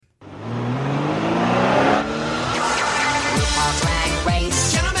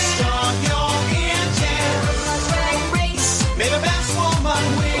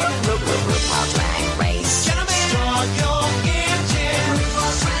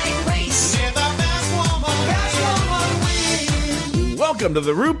Welcome to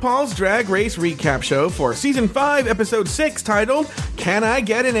the RuPaul's Drag Race Recap Show for Season 5, Episode 6, titled, Can I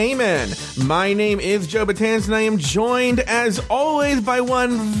Get an Amen? My name is Joe Batanz, and I am joined, as always, by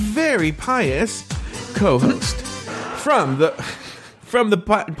one very pious co-host. From the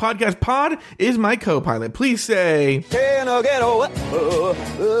podcast pod is my co-pilot. Please say, Can I get a...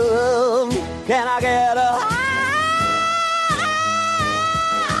 Can I get a...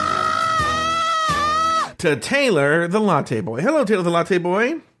 to Taylor, the Latte Boy. Hello, Taylor, the Latte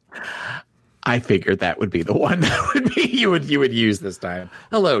Boy. I figured that would be the one that would be you would use this time.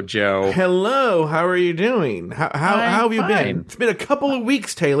 Hello, Joe. Hello. How are you doing? How have you been? Fine. It's been a couple of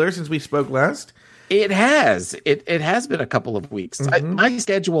weeks, Taylor, since we spoke last. It has. It has been a couple of weeks. Mm-hmm. My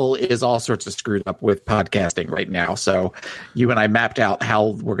schedule is all sorts of screwed up with podcasting right now. So you and I mapped out how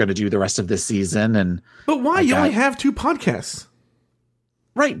we're going to do the rest of this season. But why? You only have 2 podcasts.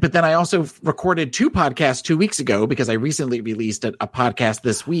 Right, but then I also recorded 2 podcasts 2 weeks ago because I recently released a podcast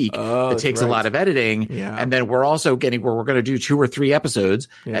this week that takes a lot of editing. Yeah. And then we're also getting where we're going to do 2 or 3 episodes.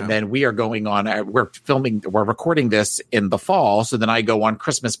 Yeah. And then we are going on, we're recording this in the fall. So then I go on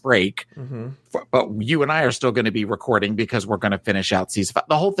Christmas break. Mm-hmm. But you and I are still going to be recording because we're going to finish out season 5.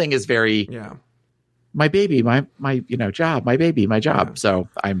 The whole thing is very, my baby, my job, my baby, my job. Yeah. So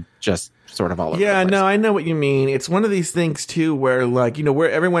I'm just sort of all over the place. No, I know what you mean. It's one of these things too where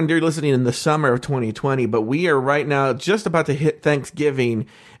where everyone, you're listening in the summer of 2020, but we are right now just about to hit Thanksgiving,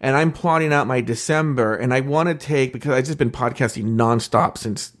 and I'm plotting out my December, and I want to take, because I've just been podcasting nonstop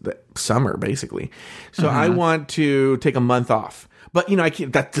since the summer basically. So I want to take a month off. But I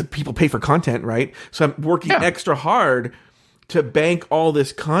can't, people pay for content, right? So I'm working extra hard to bank all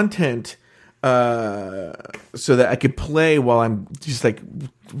this content so that I could play while I'm just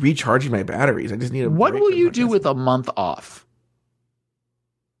recharging my batteries. I just need a What break will you do podcast. with a month off?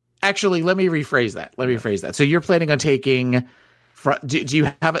 Actually, let me rephrase that. So you're planning on taking do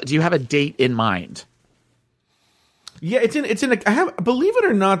you have a date in mind? Yeah, it's in I have, believe it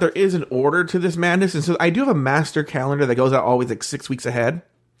or not, there is an order to this madness, and so I do have a master calendar that goes out always 6 weeks ahead.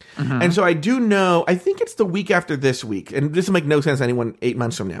 Mm-hmm. And so I do know, I think it's the week after this week, and this will make no sense to anyone 8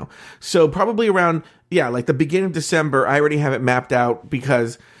 months from now. So probably around, the beginning of December, I already have it mapped out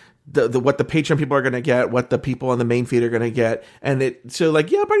because the what the Patreon people are going to get, what the people on the main feed are going to get. And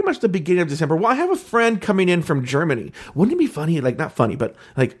pretty much the beginning of December. Well, I have a friend coming in from Germany. Wouldn't it be funny? Not funny, but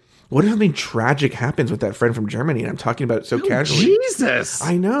what if something tragic happens with that friend from Germany? And I'm talking about it so casually. Jesus.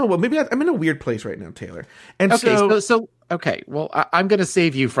 I know. Well, maybe I'm in a weird place right now, Taylor. And okay. Well, I'm going to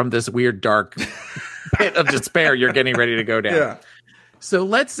save you from this weird, dark pit of despair you're getting ready to go down. Yeah. So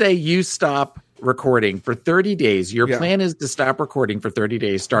let's say you stop recording for 30 days. Your plan is to stop recording for 30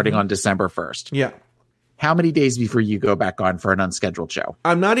 days starting on December 1st. Yeah. How many days before you go back on for an unscheduled show?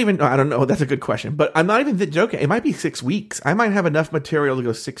 I don't know. That's a good question. But I'm not even joking. It might be 6 weeks. I might have enough material to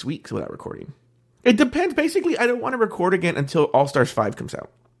go 6 weeks without recording. It depends. Basically, I don't want to record again until All Stars 5 comes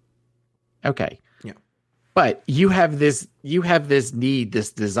out. Okay. Yeah. But you have this need,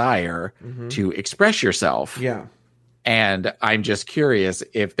 this desire to express yourself. Yeah. And I'm just curious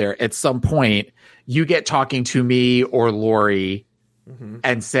if at some point you get talking to me or Lori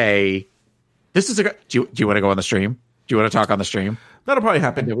and say, "This is do you want to go on the stream? Do you want to talk on the stream?" That'll probably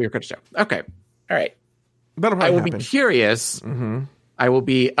happen. We were going to show. Okay. All right. That'll probably happen. I will be curious. Mm-hmm. I will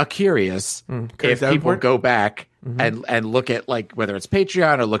be curious if people go back and look at whether it's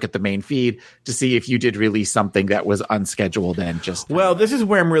Patreon or look at the main feed to see if you did release something that was unscheduled and just. Well, this is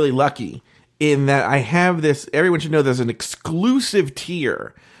where I'm really lucky in that I have this. Everyone should know there's an exclusive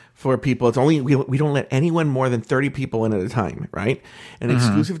tier for people. It's only we don't let anyone more than 30 people in at a time, right? An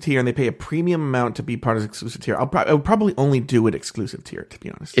exclusive tier, and they pay a premium amount to be part of the exclusive tier. I would probably only do an exclusive tier, to be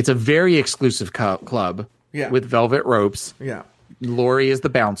honest. It's a very exclusive club with velvet ropes. Yeah. Lori is the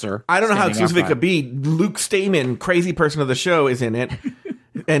bouncer. I don't know how exclusive it could be. Luke Stamen, crazy person of the show, is in it.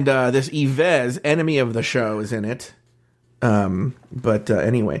 And this Yves, enemy of the show, is in it. But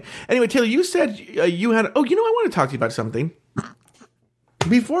anyway, Taylor, you said you had. Oh, I want to talk to you about something.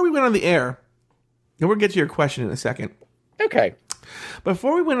 Before we went on the air, and we'll get to your question in a second. Okay.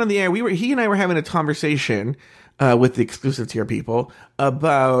 Before we went on the air, he and I were having a conversation with the exclusive tier people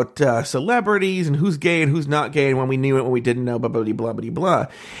about celebrities and who's gay and who's not gay and when we knew it, when we didn't know, blah, blah, blah, blah, blah.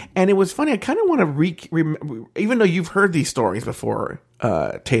 And it was funny. I kind of want to even though you've heard these stories before,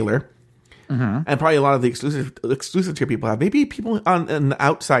 Taylor, and probably a lot of the exclusive tier people have, maybe people on the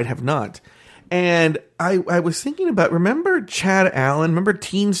outside have not. And I was thinking about, remember Chad Allen? Remember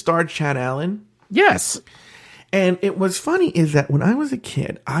teen star Chad Allen? Yes. And it was funny is that when I was a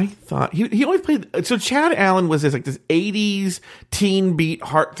kid, I thought he always played. So Chad Allen was this 80s teen beat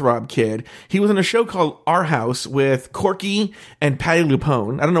heartthrob kid. He was in a show called Our House with Corky and Patty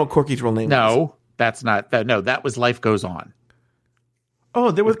LuPone. I don't know what Corky's real name was. No, that's not that. No, that was Life Goes On.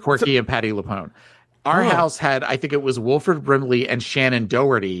 Oh, there was with Corky and Patty LuPone. Our House had, I think it was Wilford Brimley and Shannon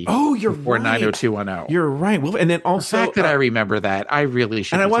Doherty. Oh, you're before right. 90210. You're right. And then also the fact that I remember that, I really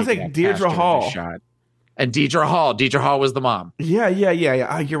should. And I want to say Deirdre Hall. And Deidre Hall. Deidre Hall was the mom. Yeah.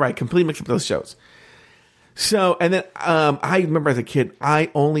 You're right. Completely mixed up those shows. So, and then I remember as a kid, I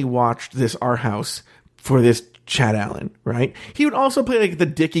only watched this Our House for this Chad Allen, right? He would also play like the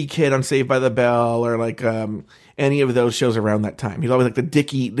Dickie kid on Saved by the Bell or like any of those shows around that time. He's always like the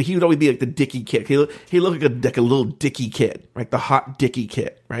Dickie. He would always be like the Dickie kid. He looked like a little Dickie kid, like the hot Dickie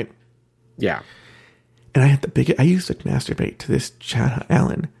kid, right? Yeah. And I used to masturbate to this Chad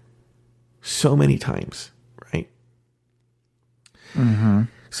Allen so many times, right? Mm-hmm.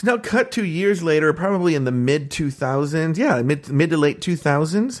 So now cut 2 years later, probably in the mid 2000s. Yeah, mid to late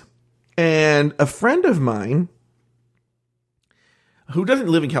 2000s. And a friend of mine who doesn't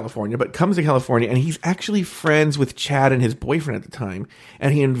live in California, but comes to California, and he's actually friends with Chad and his boyfriend at the time.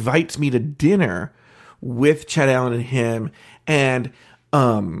 And he invites me to dinner with Chad Allen and him. And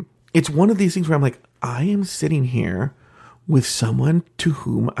it's one of these things where I'm like, I am sitting here with someone to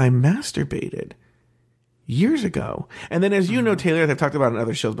whom I masturbated years ago. And then, as you know, Taylor, as I've talked about in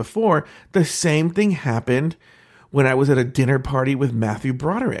other shows before, the same thing happened when I was at a dinner party with Matthew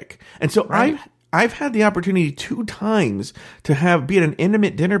Broderick. And so right. I've had the opportunity 2 times to be at an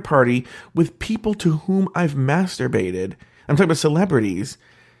intimate dinner party with people to whom I've masturbated. I'm talking about celebrities.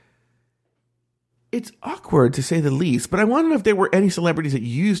 It's awkward to say the least, but I want to know if there were any celebrities that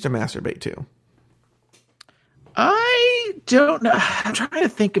you used to masturbate to. I don't know. I'm trying to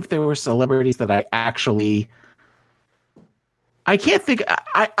think if there were celebrities that I can't think.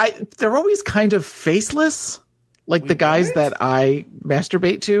 They're always kind of faceless, like the guys that I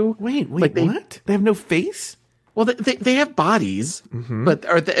masturbate to. Wait, like what? They have no face? Well, they have bodies, but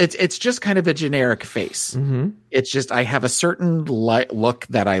it's just kind of a generic face. Mm-hmm. It's just I have a certain look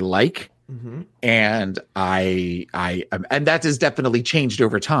that I like. Mm-hmm. And and that has definitely changed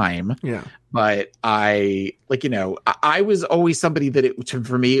over time. Yeah. But I was always somebody that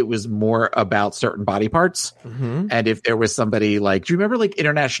for me, it was more about certain body parts. Mm-hmm. And if there was somebody do you remember like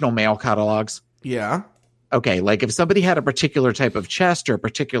International Male catalogs? Yeah. Okay. Like if somebody had a particular type of chest or a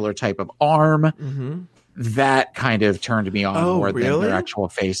particular type of arm, mm-hmm. that kind of turned me on more than their actual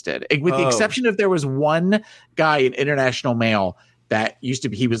face did. With the exception of there was one guy in International Male that used to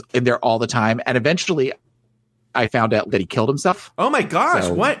be, he was in there all the time. And eventually I found out that he killed himself. Oh my gosh.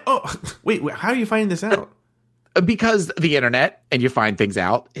 What? Oh, wait, how are you finding this out? Because the internet, and you find things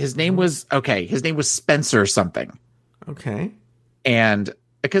out. His name was Spencer something. Okay. And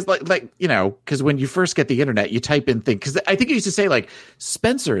because because when you first get the internet, you type in things. Because I think it used to say like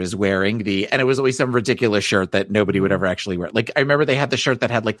Spencer is wearing and it was always some ridiculous shirt that nobody would ever actually wear. Like I remember they had the shirt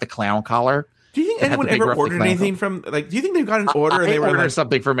that had like the clown collar. Do you think anyone ever ordered anything from, do you think they've got an order? I ordered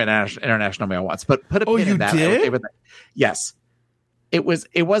something from International Mail once, but put a pin in that. Did? Okay with that. Yes. It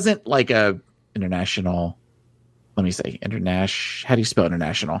wasn't like a international, let me say, how do you spell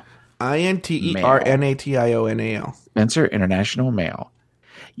international? INTERNATIONAL. Spencer International Mail.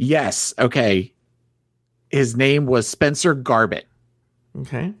 Yes. Okay. His name was Spencer Garbett.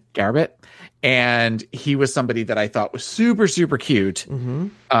 Okay. Garbett. And he was somebody that I thought was super, super cute.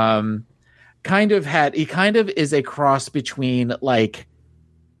 Mm-hmm. He kind of is a cross between like,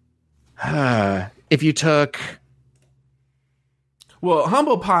 if you took. Well,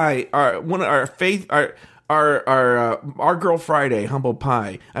 Humble Pie, our girl Friday, Humble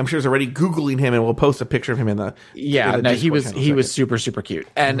Pie, I'm sure is already Googling him, and we'll post a picture of him in the. Yeah, no, he was super, super cute.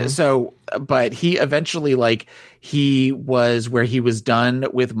 And so, but he eventually he was where he was done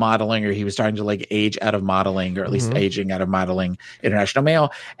with modeling, or he was starting to age out of modeling, or at least aging out of modeling International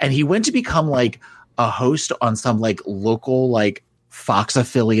Male. And he went to become a host on some local Fox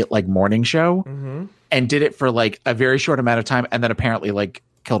affiliate morning show, and did it for a very short amount of time, and then apparently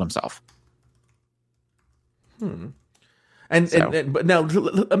killed himself. But now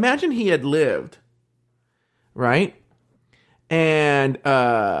imagine he had lived, right? And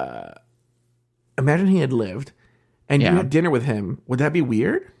imagine he had lived, and you had dinner with him. Would that be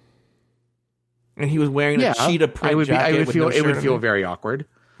weird? And he was wearing a cheetah print jacket. It would feel very awkward.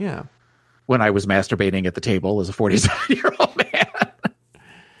 Yeah. When I was masturbating at the table as a 47-year-old man.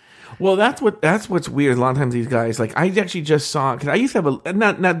 Well, that's what's weird. A lot of times these guys, I actually just saw, because I used to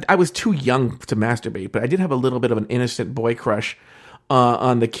have I was too young to masturbate, but I did have a little bit of an innocent boy crush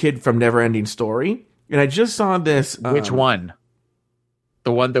on the kid from Neverending Story. And I just saw this. Which one?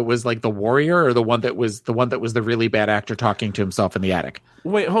 The one that was like the warrior, or the one that was the really bad actor talking to himself in the attic?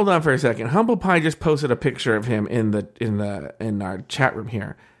 Wait, hold on for a second. Humble Pie just posted a picture of him in our chat room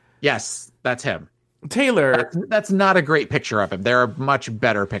here. Yes, that's him. Taylor, that's not a great picture of him. There are much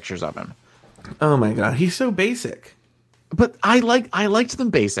better pictures of him. Oh my god, he's so basic. But I liked them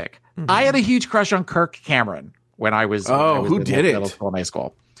basic. Mm-hmm. I had a huge crush on Kirk Cameron when I was. Who did it? Middle school and high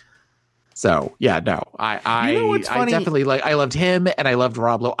school. So yeah, no, I you know what's funny? I definitely I loved him, and I loved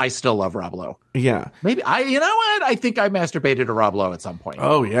Rob Lowe. I still love Rob Lowe. Yeah, maybe you know what? I think I masturbated to Rob Lowe at some point.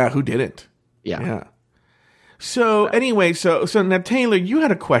 Oh yeah, who didn't? Yeah. So anyway, so now Taylor, you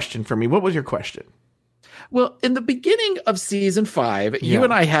had a question for me. What was your question? Well, in the beginning of season 5, you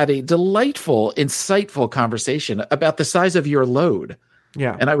and I had a delightful, insightful conversation about the size of your load.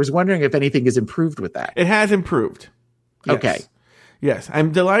 Yeah, and I was wondering if anything has improved with that. It has improved. Yes. Okay. Yes,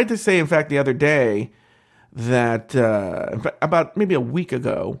 I'm delighted to say, in fact, the other day that about maybe a week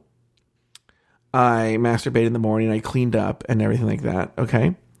ago, I masturbated in the morning. I cleaned up and everything like that.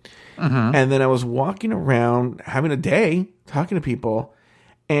 Okay. Mm-hmm. And then I was walking around having a day, talking to people,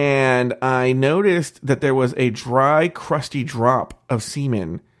 and I noticed that there was a dry, crusty drop of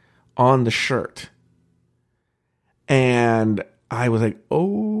semen on the shirt. And I was like,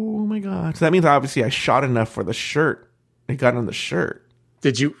 oh my God. So that means obviously I shot enough for the shirt. It got on the shirt.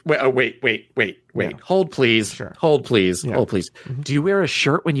 Did you wait? Yeah. Hold please. Sure. Hold please. Yeah. Hold please. Mm-hmm. Do you wear a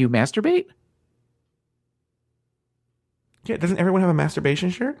shirt when you masturbate? Yeah, doesn't everyone have a masturbation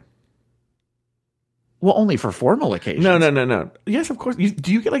shirt? Well, only for formal occasions. No. Yes, of course.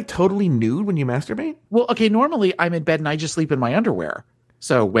 Do you get like totally nude when you masturbate? Well, okay, normally I'm in bed and I just sleep in my underwear.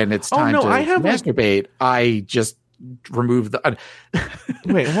 So when it's time to masturbate, I just remove the...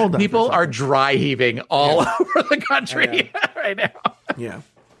 Wait, hold on. People are dry heaving all over the country right now. Yeah.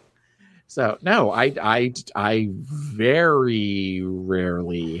 So no, I very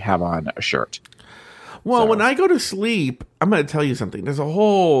rarely have on a shirt. Well, when I go to sleep, I'm going to tell you something. There's a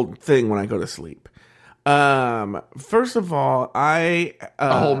whole thing when I go to sleep. First of all, a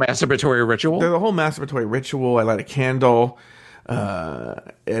whole masturbatory ritual. There's a whole masturbatory ritual. I light a candle.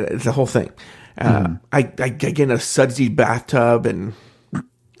 It's a whole thing. I get in a sudsy bathtub and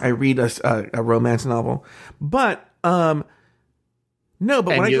I read a romance novel. But no, but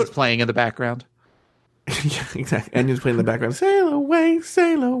when Enya's playing in the background. Yeah, exactly. Enya's playing in the background. Sail away,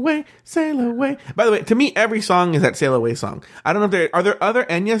 sail away, sail away. By the way, to me, every song is that Sail Away song. I don't know if are there other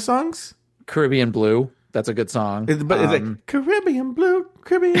Enya songs? Caribbean Blue. That's a good song. Is it Caribbean Blue,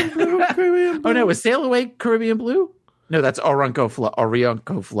 Caribbean Blue, Caribbean Blue? Oh no, is Sail Away Caribbean Blue? No, that's Orinoco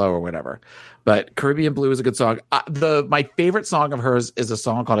Flow or whatever. But Caribbean Blue is a good song. My favorite song of hers is a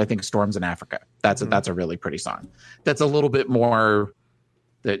song called, I think, Storms in Africa. That's a really pretty song. That's a little bit more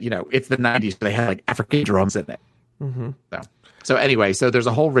that, it's the 90s. They had like African drums in it. Mm-hmm. So anyway, so there's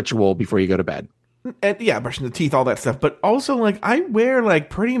a whole ritual before you go to bed. And yeah, brushing the teeth, all that stuff. But also, like, I wear like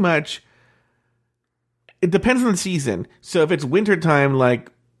pretty much. It depends on the season. So if it's wintertime,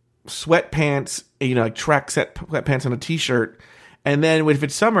 like sweatpants, like track set sweatpants and a t-shirt. And then if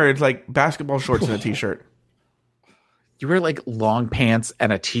it's summer, it's like basketball shorts and a t-shirt. You wear like long pants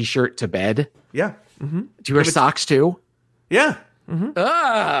and a t-shirt to bed? Yeah. Mm-hmm. Do you wear socks too? Yeah.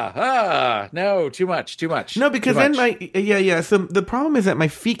 Mm-hmm. No, too much. No, because then so the problem is that my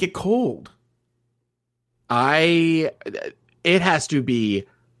feet get cold. It has to be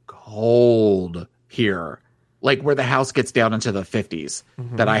cold here, like where the house gets down into the 50s,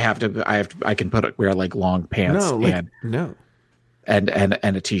 that I can wear like long pants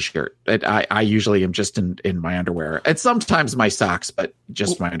and a t-shirt. I usually am just in my underwear and sometimes my socks, but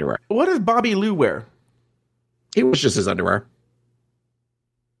just my underwear. What does Bobby Lou wear? He was just his underwear.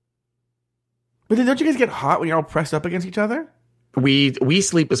 But then don't you guys get hot when you're all pressed up against each other? We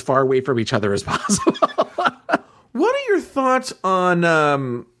sleep as far away from each other as possible. What are your thoughts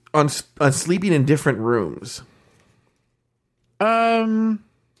on sleeping in different rooms? I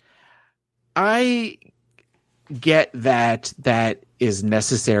get that is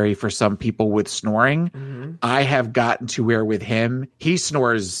necessary for some people with snoring. Mm-hmm. I have gotten to where with him, he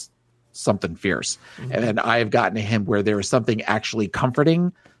snores something fierce. Mm-hmm. And I have gotten to him where there is something actually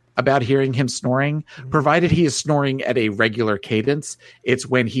comforting about hearing him snoring, provided he is snoring at a regular cadence. It's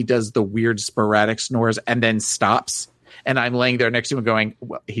when he does the weird sporadic snores and then stops. And I'm laying there next to him going,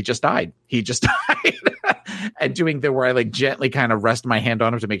 well, he just died. And doing where I like gently kind of rest my hand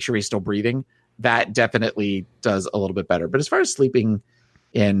on him to make sure he's still breathing. That definitely does a little bit better. But as far as sleeping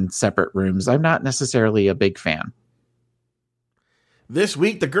in separate rooms, I'm not necessarily a big fan. This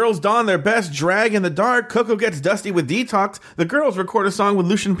week, the girls don their best drag in the dark. Coco gets dusty with Detox. The girls record a song with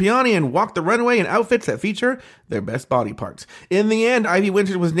Lucian Piani and walk the runway in outfits that feature their best body parts. In the end, Ivy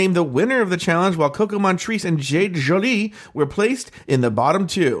Winters was named the winner of the challenge, while Coco Montrese and Jade Jolie were placed in the bottom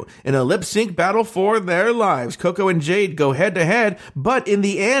two. In a lip-sync battle for their lives, Coco and Jade go head-to-head, but in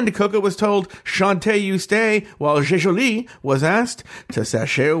the end, Coco was told, "Chantez you stay," while Jade Jolie was asked to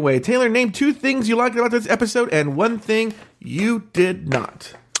sashay away. Taylor, name 2 things you liked about this episode and 1 thing you did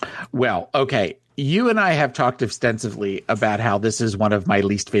not. Well, okay. You and I have talked extensively about how this is one of my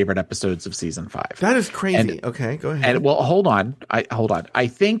least favorite episodes of season 5. That is crazy. Okay, go ahead. And well, hold on. I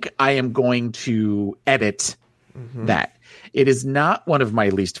think I am going to edit that. It is not one of my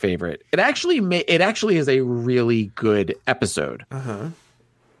least favorite. It actually is a really good episode.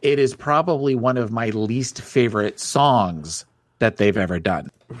 It is probably one of my least favorite songs that they've ever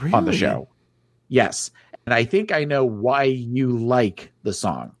done on the show. Yes. And I think I know why you like the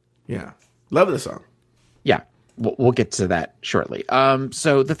song. Yeah. Love the song. Yeah. We'll get to that shortly.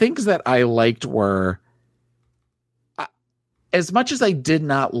 So the things that I liked were, as much as I did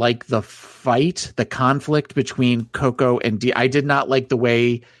not like the fight, the conflict between Coco and Dee, I did not like the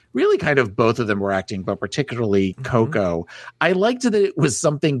way really kind of both of them were acting, but particularly Coco. I liked that it was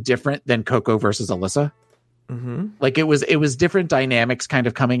something different than Coco versus Alyssa. Like it was different dynamics kind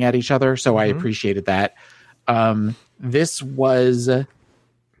of coming at each other. So I appreciated that. This was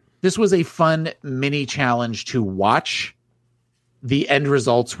a fun mini challenge to watch. The end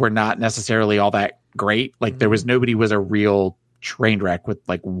results were not necessarily all that great. Like nobody was a real train wreck with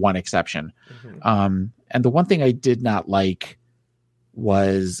like one exception. And the one thing I did not like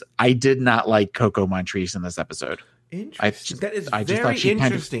was I did not like Coco Montrese in this episode. Interesting. That is I just very thought she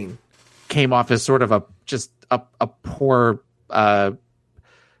interesting. Kind of came off as sort of a poor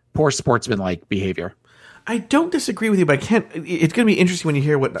sportsman-like behavior. I don't disagree with you, but I can't. It's going to be interesting when you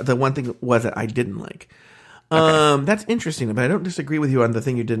hear what the one thing was that I didn't like. Okay. That's interesting, but I don't disagree with you on the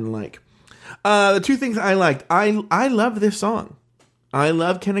thing you didn't like. The 2 things I liked. I love this song. I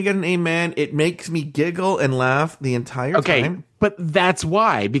love "Can I Get an Amen." It makes me giggle and laugh the entire time. But that's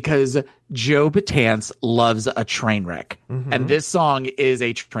why, because Joe Batance loves a train wreck, and this song is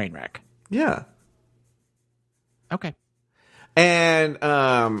a train wreck. Yeah. Okay. And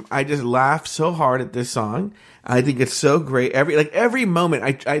I just laugh so hard at this song. I think it's so great. Every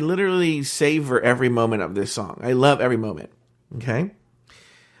moment, I literally savor every moment of this song. I love every moment. Okay.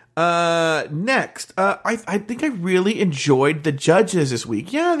 Next, I think I really enjoyed the judges this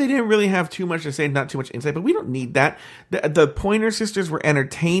week. Yeah, they didn't really have too much to say, not too much insight, but we don't need that. The Pointer Sisters were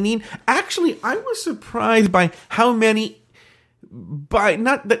entertaining. Actually, I was surprised by how many. By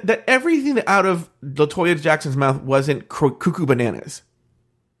not that everything that out of LaToya Jackson's mouth wasn't cuckoo bananas.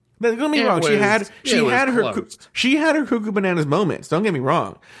 Don't get me wrong. She had her cuckoo bananas moments. Don't get me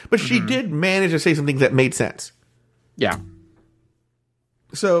wrong, but she did manage to say some things that made sense. Yeah.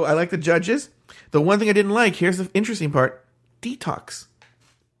 So I like the judges. The one thing I didn't like, here's the interesting part: Detox.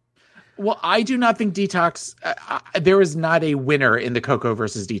 Well, I do not think Detox. There is not a winner in the Coco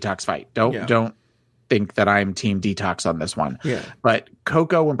versus Detox fight. Don't think that I'm team Detox on this one. Yeah. But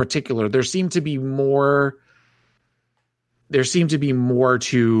Coco in particular, there seemed to be more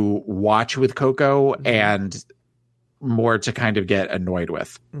to watch with Coco and more to kind of get annoyed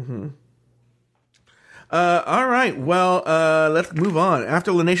with. All right. Well, let's move on.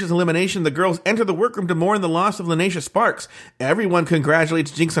 After Linacia's elimination, the girls enter the workroom to mourn the loss of Linacia Sparks. Everyone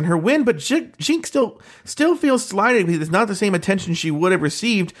congratulates Jinx on her win, but Jinx still feels slighted because it's not the same attention she would have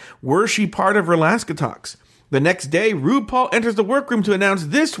received were she part of Relaska Talks. The next day, RuPaul enters the workroom to announce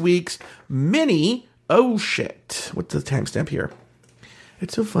this week's mini. Oh shit! What's the timestamp here?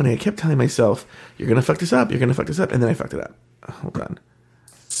 It's so funny. I kept telling myself, "You're gonna fuck this up. You're gonna fuck this up," and then I fucked it up. Hold on.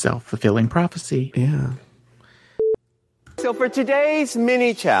 Self-fulfilling prophecy. Yeah. So for today's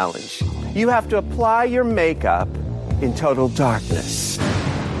mini challenge, you have to apply your makeup in total darkness.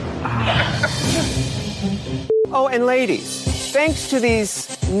 Oh, and ladies, thanks to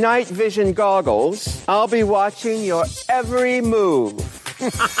these night vision goggles, I'll be watching your every move.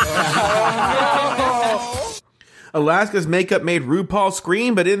 Alaska's makeup made RuPaul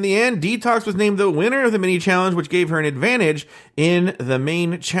scream, but in the end, Detox was named the winner of the mini challenge, which gave her an advantage in the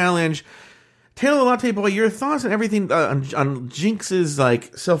main challenge. Taylor the Latte Boy, your thoughts on everything on Jinx's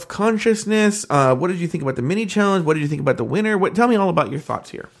like self-consciousness? What did you think about the mini challenge? What did you think about the winner? Tell me all about your thoughts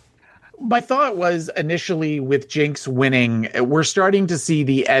here. My thought was initially with Jinx winning, we're starting to see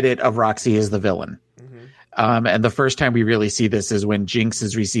the edit of Roxy as the villain. And the first time we really see this is when Jinx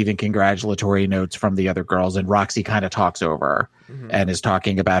is receiving congratulatory notes from the other girls, and Roxy kind of talks over her and is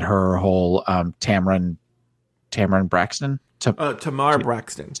talking about her whole Tamron Braxton. Tamar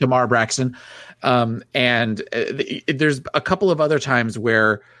Braxton. Tamar Braxton. There's a couple of other times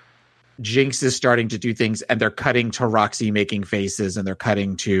where Jinx is starting to do things and they're cutting to Roxy making faces and they're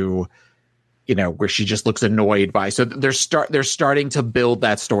cutting to, where she just looks annoyed by. So they're starting to build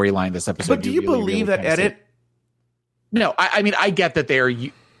that storyline this episode. But do you believe that edit? No, I mean, I get that they're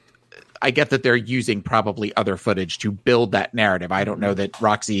using probably other footage to build that narrative. I don't know that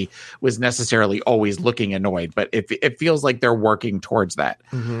Roxy was necessarily always looking annoyed, but it feels like they're working towards that.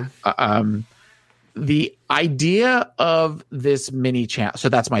 Mm-hmm. The idea of this channel. So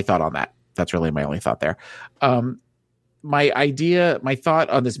that's my thought on that. That's really my only thought there. My thought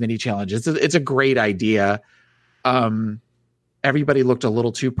on this mini challenge is it's a great idea. Everybody looked a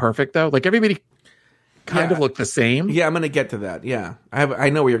little too perfect though. Like everybody kind of looked the same. Yeah, I'm going to get to that. Yeah. I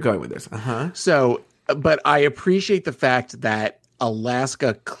know where you're going with this. Uh-huh. So, but I appreciate the fact that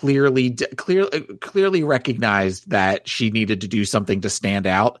Alaska clearly recognized that she needed to do something to stand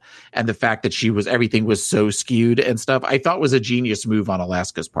out, and the fact that everything was so skewed and stuff, I thought was a genius move on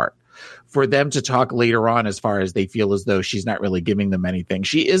Alaska's part. For them to talk later on as far as they feel as though she's not really giving them anything,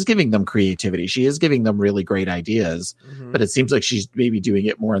 she is giving them creativity. She is giving them really great ideas, but it seems like she's maybe doing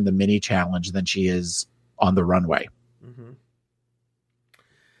it more in the mini challenge than she is on the runway.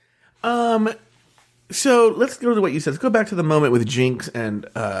 So let's go to what you said. Let's go back to the moment with Jinx and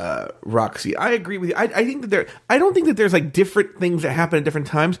Roxy. I agree with you. I think that I don't think that there's like different things that happen at different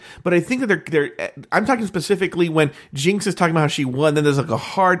times, but I think that they're I'm talking specifically when Jinx is talking about how she won, then there's like a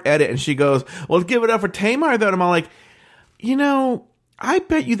hard edit and she goes, well, let's give it up for Tamar though. And I'm all like, I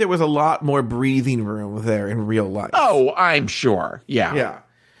bet you there was a lot more breathing room there in real life. Oh, I'm sure. Yeah. Yeah.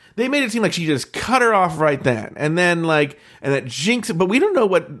 They made it seem like she just cut her off right then. And then and that Jinx, but we don't know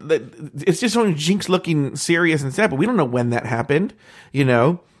it's just only Jinx looking serious and sad, but we don't know when that happened,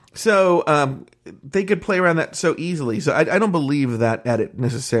 So, they could play around that so easily. So I don't believe that edit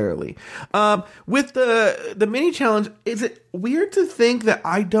necessarily. With the mini challenge, is it weird to think that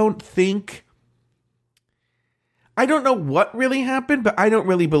I don't know what really happened, but I don't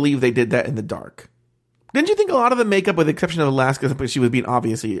really believe they did that in the dark. Didn't you think a lot of the makeup, with the exception of Alaska, but she was being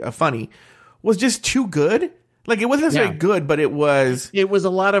obviously funny, was just too good? Like, it wasn't necessarily good, but it was... It was a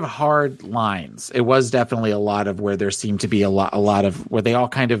lot of hard lines. It was definitely a lot of where there seemed to be a lot of... Where they all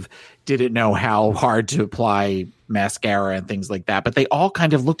kind of didn't know how hard to apply mascara and things like that, but they all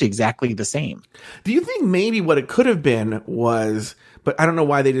kind of looked exactly the same. Do you think maybe what it could have been was... But I don't know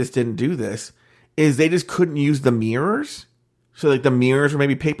why they just didn't do this, is they just couldn't use the mirrors? So, like, the mirrors were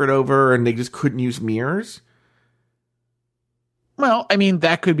maybe papered over and they just couldn't use mirrors? Well, I mean,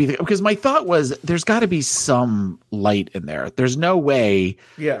 that could be because my thought was there's got to be some light in there. There's no way,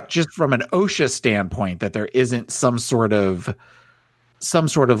 just from an OSHA standpoint, that there isn't some sort of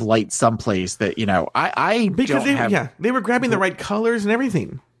light someplace that, they were grabbing the right colors and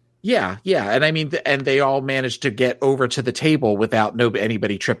everything. Yeah. And I mean, and they all managed to get over to the table without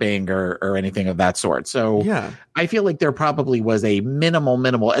anybody tripping or anything of that sort. So I feel like there probably was a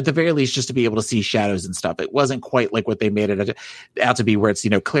minimal, at the very least, just to be able to see shadows and stuff. It wasn't quite like what they made it out to be, where it's,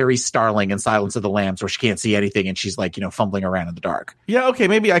 Clarice Starling in Silence of the Lambs, where she can't see anything and she's like, fumbling around in the dark. Yeah, okay,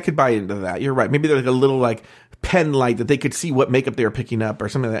 maybe I could buy into that. You're right. Maybe there's like a little like pen light that they could see what makeup they were picking up or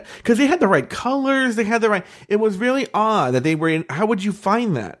something like that. Because they had the right colors, it was really odd that they were in. How would you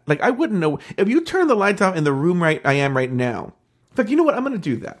find that? Like, I wouldn't know. If you turn the lights off in the room I am right now, it's like, you know what? I'm going to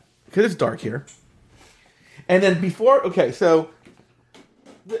do that. Because it's dark here. And then let me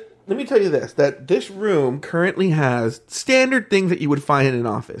tell you this, that this room currently has standard things that you would find in an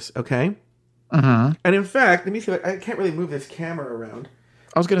office, okay? Uh-huh. And in fact, let me see, I can't really move this camera around.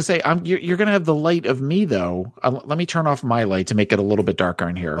 I was going to say, you're going to have the light of me, though. Let me turn off my light to make it a little bit darker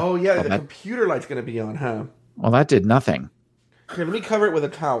in here. Oh, yeah, the computer light's going to be on, huh? Well, that did nothing. Here, let me cover it with a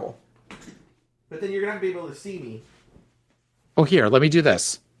towel. But then you're going to be able to see me. Oh, here, let me do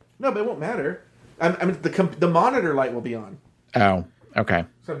this. No, but it won't matter. I mean, the monitor light will be on. Oh, okay.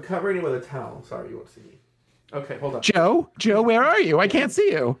 So I'm covering it with a towel. Sorry, you won't see me. Okay, hold on. Joe, where are you? I can't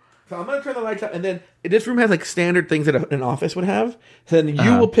see you. So I'm going to turn the lights out, and then this room has like standard things that an office would have. So then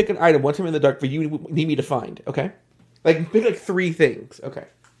you will pick an item once I'm in the dark for you need me to find, okay? Like, pick like 3 things, okay?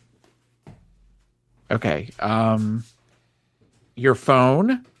 Okay. Your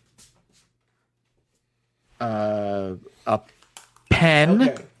phone. A pen.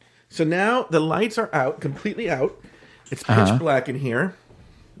 Okay. So now the lights are out, completely out. It's pitch black in here.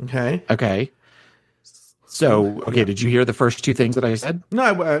 Okay. Okay. So, did you hear the first 2 things that I said?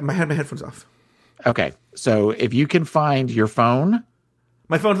 No, I had my headphones off. Okay. So, if you can find your phone.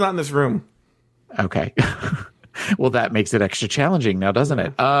 My phone's not in this room. Okay. Well, that makes it extra challenging now, doesn't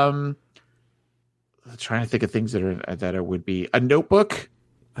it? trying to think of things that it would be a notebook.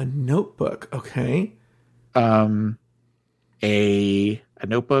 A notebook. Okay. A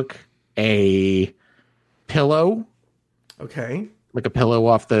notebook, a pillow. Okay. Like a pillow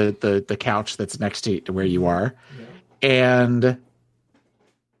off the couch that's next to where you are. Yeah. And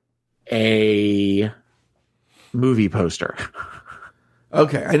a movie poster.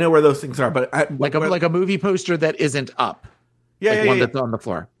 Okay, I know where those things are, but like a movie poster that isn't up. Yeah, one that's on the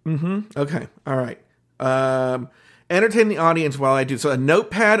floor. Mm-hmm. Okay, all right. Entertain the audience while I do. So a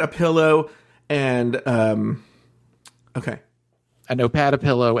notepad, a pillow, and okay, a notepad, a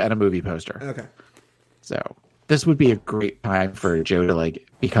pillow, and a movie poster. Okay. So this would be a great time for Joe to like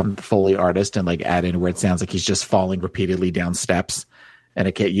become the Foley artist and like add in where it sounds like he's just falling repeatedly down steps. And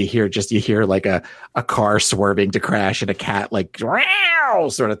you hear like a car swerving to crash and a cat like "Meow"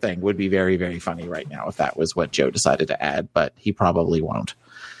 sort of thing. Would be very, very funny right now if that was what Joe decided to add, but he probably won't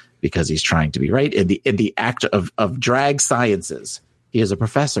because he's trying to be right in the act of drag sciences. He is a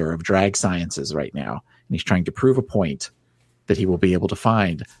professor of drag sciences right now, and he's trying to prove a point that he will be able to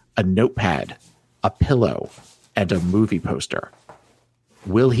find a notepad, a pillow, and a movie poster.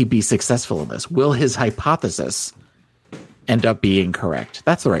 Will he be successful in this? Will his hypothesis end up being correct?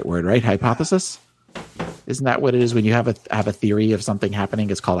 That's the right word, right? Hypothesis? Isn't that what it is when you have a theory of something happening?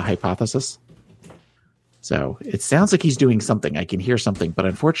 It's called a hypothesis. So it sounds like he's doing something. I can hear something, but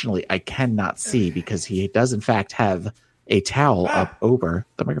unfortunately I cannot see because he does in fact have a towel up over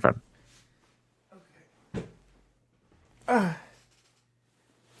the microphone. Okay.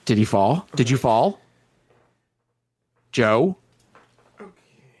 Did he fall? Did you fall? Joe? Okay.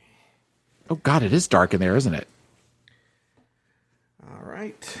 Oh God, it is dark in there, isn't it? All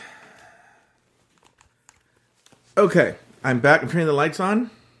right. Okay, I'm back. I'm turning the lights on.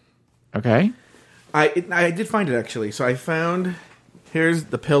 Okay. I did find it actually. So I found. Here's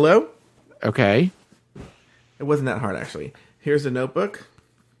the pillow. Okay. It wasn't that hard actually. Here's the notebook.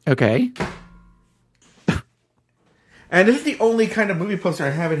 Okay. And this is the only kind of movie poster I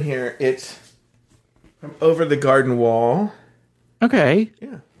have in here. It's from over the garden wall. Okay.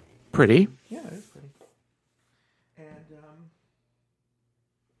 Yeah. Pretty. Yeah, it's pretty. And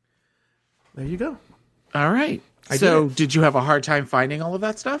there you go. All right. Did you have a hard time finding all of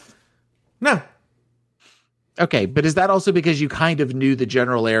that stuff? No. Okay, but is that also because you kind of knew the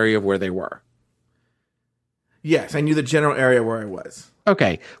general area of where they were? Yes, I knew the general area where I was.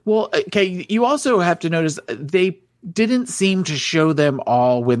 Okay. Well, okay, you also have to notice they didn't seem to show them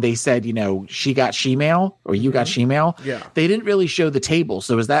all when they said, she got she-mail or you got she-mail. Yeah. They didn't really show the table.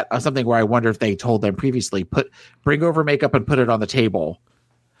 So is that something where I wonder if they told them previously, bring over makeup and put it on the table?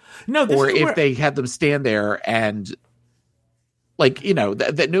 No, or if they had them stand there and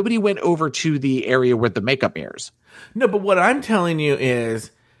that nobody went over to the area with the makeup mirrors. No, but what I'm telling you is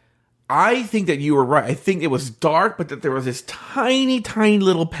I think that you were right. I think it was dark, but that there was this tiny, tiny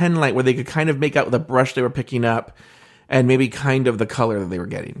little pen light where they could kind of make out with the brush they were picking up and maybe kind of the color that they were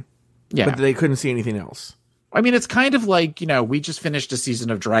getting. Yeah. But they couldn't see anything else. I mean, it's kind of like, we just finished a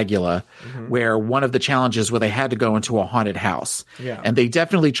season of Dragula where one of the challenges where they had to go into a haunted house. Yeah. And they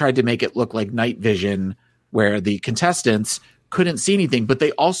definitely tried to make it look like night vision where the contestants couldn't see anything, but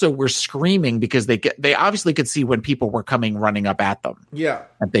they also were screaming because they obviously could see when people were running up at them. Yeah.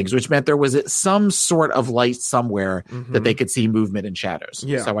 And things, which meant there was some sort of light somewhere that they could see movement and shadows.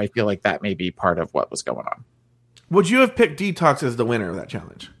 Yeah. So I feel like that may be part of what was going on. Would you have picked Detox as the winner of that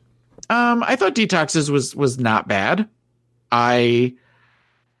challenge? I thought Detox's was not bad. I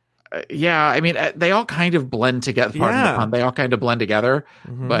mean, they all kind of blend together. Pardon the pun, they all kind of blend together.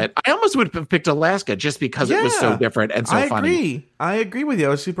 But I almost would have picked Alaska just because it was so different and so funny. I agree with you.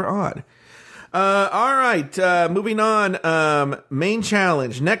 It was super odd. All right, moving on. Main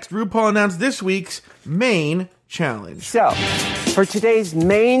challenge. Next, RuPaul announced this week's main challenge. So, for today's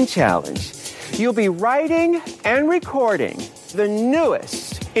main challenge, you'll be writing and recording the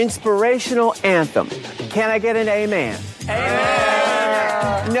newest inspirational anthem. Can I get an amen?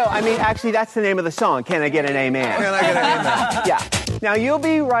 Amen! No, I mean, actually, that's the name of the song. Can I get an amen? Can I get an amen? Yeah. Now, you'll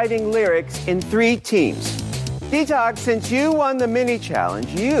be writing lyrics in 3 teams. Detox, since you won the mini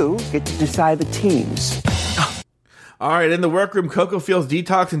challenge, you get to decide the teams. All right, in the workroom, Coco feels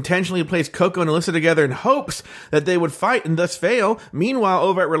Detox intentionally placed Coco and Alyssa together in hopes that they would fight and thus fail. Meanwhile,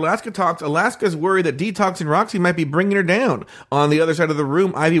 over at Alaska Talks, Alaska's worried that Detox and Roxy might be bringing her down. On the other side of the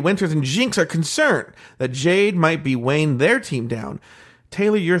room, Ivy Winters and Jinx are concerned that Jade might be weighing their team down.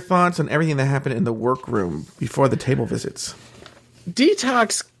 Taylor, your thoughts on everything that happened in the workroom before the table visits?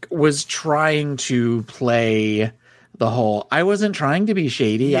 Detox was trying to play the whole, I wasn't trying to be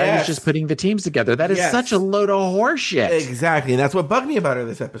shady. Yes. I was just putting the teams together. That is such a load of horse shit. Exactly. And that's what bugged me about her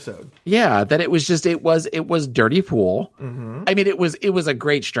this episode. Yeah. That it was just, it was dirty pool. Mm-hmm. I mean, it was a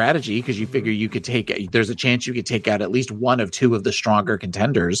great strategy because you figure you could there's a chance you could take out at least one of two of the stronger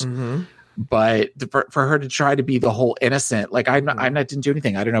contenders. Mm-hmm. But for her to try to be the whole innocent, like I didn't do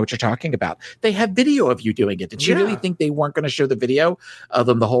anything. I don't know what you're talking about. They have video of you doing it. Did she really think they weren't going to show the video of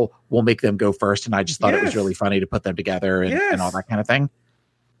them? The whole, we'll make them go first. And I just thought it was really funny to put them together and all that kind of thing.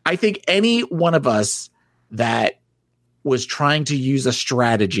 I think any one of us that was trying to use a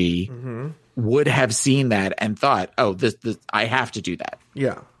strategy would have seen that and thought, oh, this I have to do that.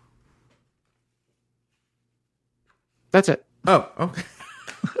 Yeah. That's it. Oh, okay.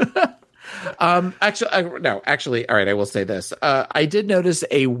 Actually, all right, I will say this. I did notice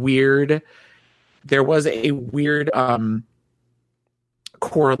there was a weird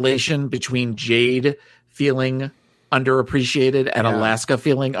correlation between Jade feeling underappreciated and Alaska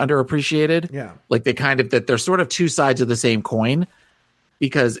feeling underappreciated. Yeah. Like that they're sort of two sides of the same coin,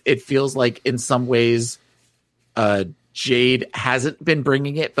 because it feels like in some ways Jade hasn't been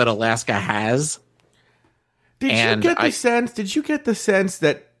bringing it, but Alaska has. Did you get the sense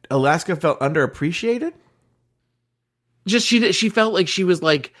that Alaska felt underappreciated? Just she felt like she was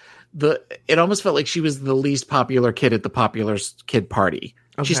like it almost felt like she was the least popular kid at the popular kid party.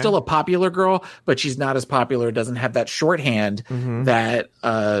 Okay. She's still a popular girl, but she's not as popular. Doesn't have that shorthand that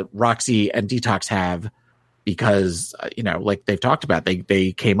Roxy and Detox have, because like they've talked about,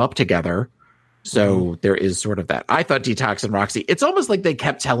 they came up together. So there is sort of that. I thought Detox and Roxy, it's almost like they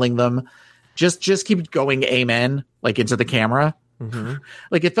kept telling them, just keep going, amen, like into the camera. Mm-hmm.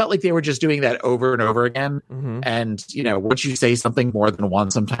 Like it felt like they were just doing that over and over again. Mm-hmm. And once you say something more than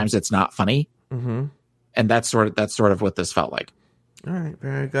once, sometimes it's not funny. Mm-hmm. And that's sort of what this felt like. All right,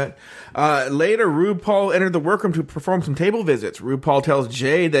 very good. Later, RuPaul entered the workroom to perform some table visits. RuPaul tells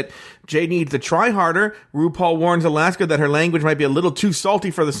Jade that Jade needs to try harder. RuPaul warns Alaska that her language might be a little too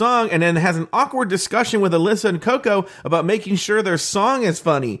salty for the song, and then has an awkward discussion with Alyssa and Coco about making sure their song is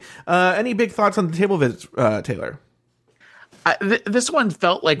funny. Any big thoughts on the table visits, Taylor? This one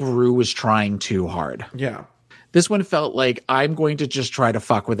felt like Ru was trying too hard. Yeah. This one felt like, I'm going to just try to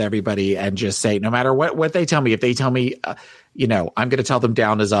fuck with everybody and just say, no matter what they tell me, if they tell me, I'm going to tell them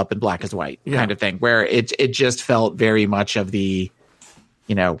down is up and black is white kind of thing, where it just felt very much of the,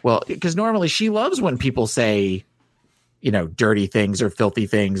 because normally she loves when people say, dirty things or filthy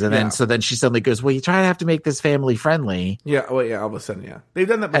things. And then she suddenly goes, well, you try to have to make this family friendly. Yeah. Well, yeah. All of a sudden. Yeah. They've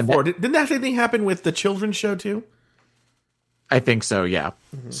done that before. Didn't that same thing happen with the children's show too? I think so, yeah.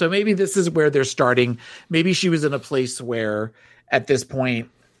 Mm-hmm. So maybe this is where they're starting. Maybe she was in a place where at this point,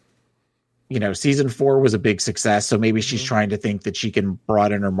 season 4 was a big success. So maybe she's trying to think that she can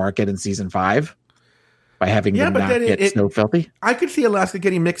broaden her market in season 5 by having them not get so filthy. I could see Alaska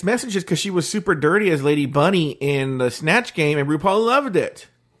getting mixed messages because she was super dirty as Lady Bunny in the Snatch Game, and RuPaul loved it.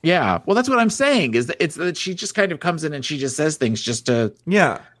 Yeah, well, that's what I'm saying. Is that it's that she just kind of comes in and she just says things just to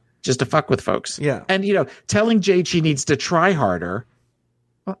fuck with folks. Yeah. And, telling Jade she needs to try harder.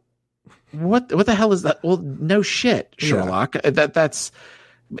 What the hell is that? Well, no shit, Sherlock. Yeah. That's,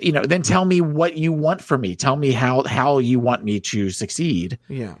 then tell me what you want from me. Tell me how you want me to succeed.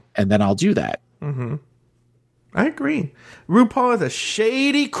 Yeah. And then I'll do that. Mm-hmm. I agree. RuPaul is a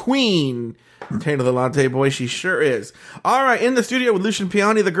shady queen. Taylor the Latte Boy, she sure is. All right, in the studio with Lucian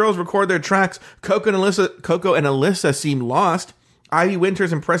Piani, the girls record their tracks. Coco and Alyssa seem lost. Ivy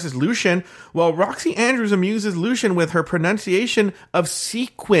Winters impresses Lucian, while Roxy Andrews amuses Lucian with her pronunciation of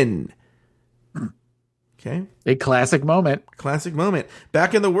sequin. Okay. A classic moment.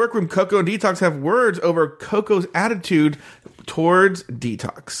 Back in the workroom, Coco and Detox have words over Coco's attitude towards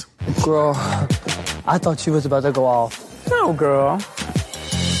Detox. Girl, I thought you was about to go off. No, girl.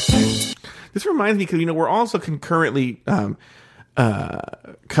 This reminds me, because, we're also concurrently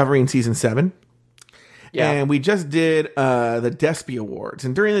covering season 7. Yeah. And we just did the Despy Awards.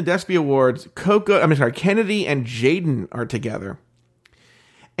 And during the Despy Awards, Kennedy and Jaden are together.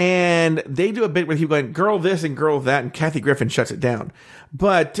 And they do a bit where he's going, girl this and girl that, and Kathy Griffin shuts it down.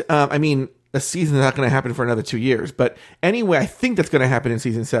 But, the season's not going to happen for another 2 years. But anyway, I think that's going to happen in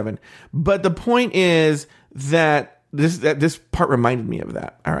season 7. But the point is that this part reminded me of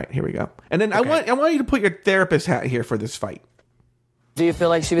that. All right, here we go. And then okay. I want you to put your therapist hat here for this fight. Do you feel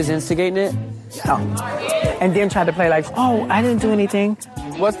like she was instigating it? No. And then tried to play like, oh, I didn't do anything.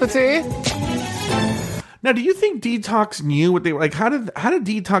 What's the tea? Now, do you think Detox knew what they were like? How did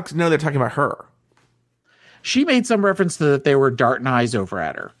Detox know they're talking about her? She made some reference to that they were darting eyes over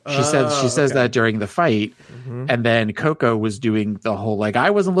at her. She says that during the fight, and then Coco was doing the whole like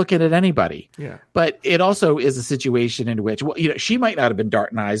I wasn't looking at anybody. Yeah, but it also is a situation in which she might not have been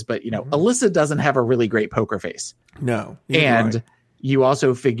darting eyes, but Alyssa doesn't have a really great poker face. No, and you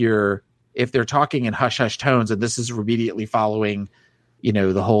also figure if they're talking in hush hush tones, and this is immediately following,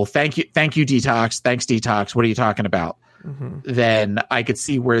 the whole thank you Detox, thanks Detox. What are you talking about? Then I could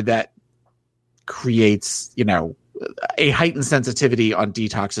see where that creates, a heightened sensitivity on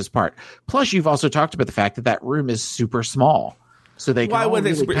Detox's part. Plus, you've also talked about the fact that room is super small, so they can. Why was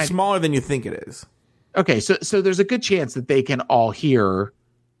it smaller than you think it is? Okay, so there's a good chance that they can all hear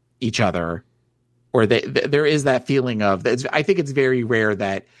each other, or there is that feeling of. I think it's very rare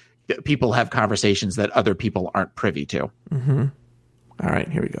that people have conversations that other people aren't privy to. All right,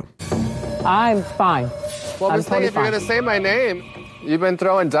 here we go. I'm fine. Well, Miss Thing, if you're going to say my name, you've been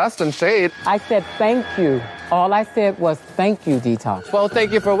throwing dust and shade. I said thank you. All I said was thank you, Detox. Well,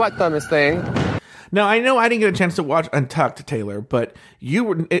 thank you for what, though, Miss Thing? Now, I know I didn't get a chance to watch Untucked, Taylor, but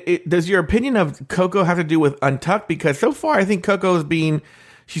does your opinion of Coco have to do with Untucked? Because so far, I think Coco's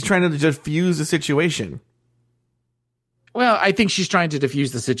she's trying to just fuse the situation. Well, I think she's trying to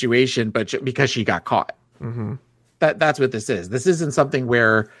diffuse the situation, but because she got caught. That's what this is. This isn't something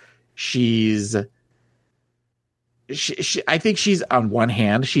where she's... I think she's, on one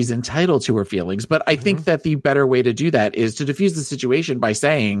hand, she's entitled to her feelings, but I think that the better way to do that is to diffuse the situation by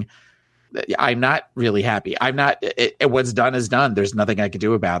saying, I'm not really happy. I'm not, what's done is done. There's nothing I can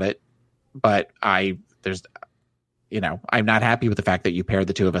do about it, but I'm not happy with the fact that you paired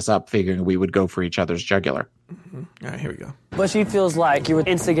the two of us up, figuring we would go for each other's jugular. All right, here we go. But she feels like you were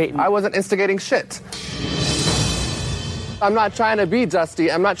instigating. I wasn't instigating shit. I'm not trying to be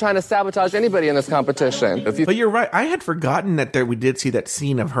Dusty. I'm not trying to sabotage anybody in this competition. But you're right. I had forgotten that we did see that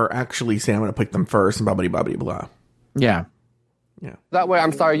scene of her actually saying, I'm going to pick them first and blah. Yeah. Yeah. That way,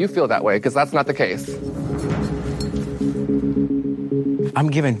 I'm sorry you feel that way, because that's not the case.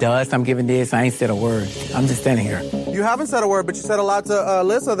 I'm giving dust. I'm giving this. I ain't said a word. I'm just standing here. You haven't said a word, but you said a lot to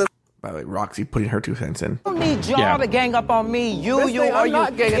Alyssa. By the way, Roxy putting her 2 cents in. I don't need y'all to gang up on me. I'm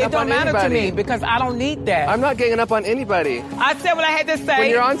not ganging up on anybody. It don't matter to me because I don't need that. I'm not ganging up on anybody. I said what I had to say. When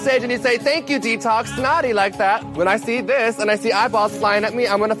you're on stage and you say, thank you, Detox, snotty like that, when I see this and I see eyeballs flying at me,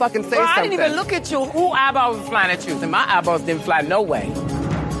 I'm going to fucking say something. I didn't even look at you. Who eyeballs was flying at you? And my eyeballs didn't fly no way.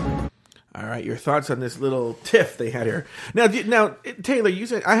 All right, your thoughts on this little tiff they had here. Now, Taylor, you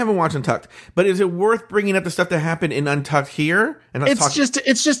said I haven't watched Untucked, but is it worth bringing up the stuff that happened in Untucked here? And it's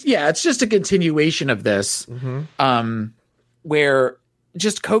just a continuation of this, where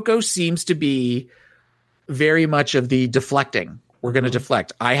just Coco seems to be very much of the deflecting. We're going to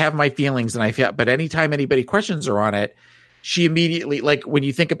deflect. I have my feelings, and I feel, but anytime anybody questions her on it, she immediately, like when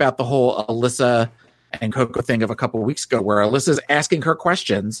you think about the whole Alyssa and Coco thing of a couple of weeks ago, where Alyssa's asking her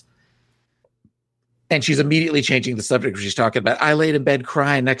questions. And she's immediately changing the subject. She's talking about, I laid in bed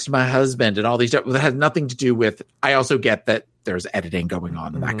crying next to my husband and all these stuff. That has nothing to do with, I also get that there's editing going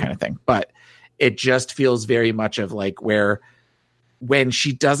on and that kind of thing. But it just feels very much of like where when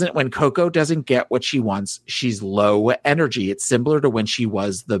Coco doesn't get what she wants, she's low energy. It's similar to when she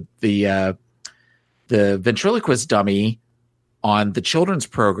was the ventriloquist dummy on the children's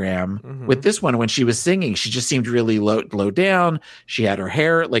program. With this one, when she was singing, she just seemed really low down. She had her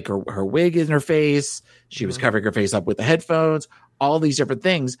hair, like her wig in her face. She was covering her face up with the headphones, all these different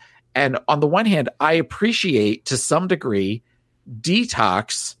things. And on the one hand, I appreciate to some degree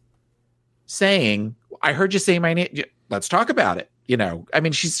Detox saying, I heard you say my name. Let's talk about it. I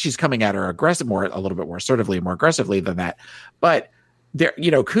mean, she's coming at her a little bit more assertively, more aggressively than that. But there,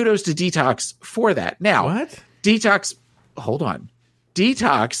 kudos to Detox for that. Now, what? Detox, hold on.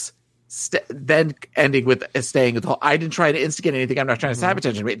 Detox then ending with staying with the whole, I didn't try to instigate anything. I'm not trying to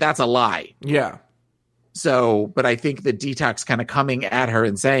sabotage anybody. That's a lie. Yeah. So, but I think the Detox kind of coming at her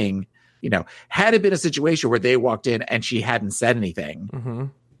and saying, had it been a situation where they walked in and she hadn't said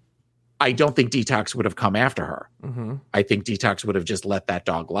anything, I don't think Detox would have come after her. I think Detox would have just let that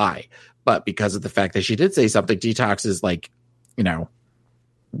dog lie. But because of the fact that she did say something, Detox is like,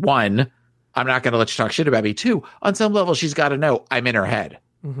 one, I'm not going to let you talk shit about me. Two, on some level, she's got to know I'm in her head.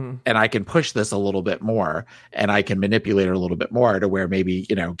 And I can push this a little bit more and I can manipulate her a little bit more to where maybe,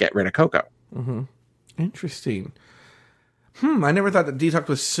 get rid of Coco. Interesting. I never thought that Detox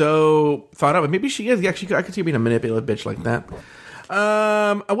was so thought of. Maybe she is. Actually, I could see her being a manipulative bitch like that.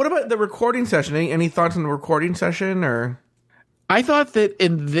 What about the recording session? Any thoughts on the recording session? Or I thought that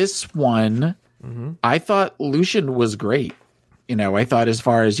in this one, I thought Lucian was great. You know, I thought as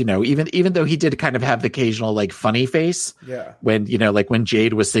far as, you know, even though he did kind of have the occasional like funny face when, you know, like when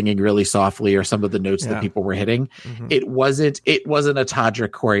Jade was singing really softly or some of the notes that people were hitting, it wasn't a Todrick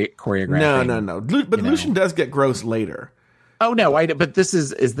choreography. No. But Lucian does get gross later. Oh no, but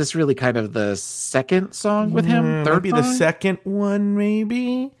is this really kind of the second song with him? Third maybe song? The second one,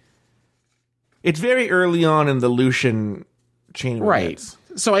 maybe. It's very early on in the Lucian chain of events.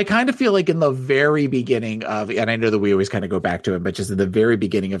 So I kind of feel like in the very beginning of, and I know that we always kind of go back to it, but just in the very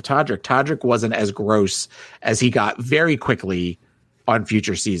beginning of Todrick wasn't as gross as he got very quickly on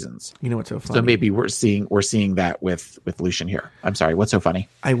future seasons. You know what's so funny? So maybe we're seeing that with Lucian here. I'm sorry, what's so funny?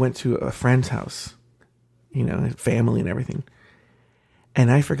 I went to a friend's house, you know, family and everything,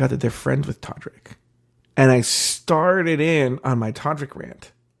 and I forgot that they're friends with Todrick, and I started in on my Todrick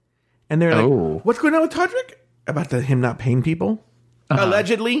rant, and they're like, "What's going on with Todrick about him not paying people?"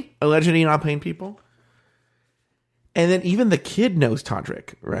 Allegedly not paying people. And then even the kid knows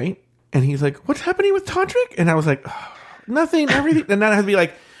Todrick, right? And he's like, "What's happening with Todrick?" And I was like, "Oh, nothing, everything." And then I had to be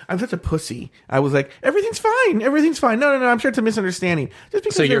like, I'm such a pussy. I was like, everything's fine. No, I'm sure it's a misunderstanding. Just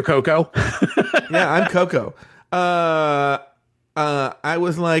because so you're Coco? Yeah, I'm Coco. I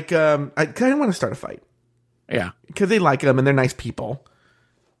was like, I kind of want to start a fight. Yeah. Because they like him and they're nice people.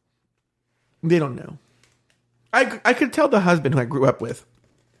 They don't know. I could tell the husband who I grew up with,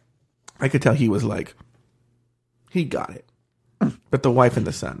 I could tell he was like, he got it. But the wife and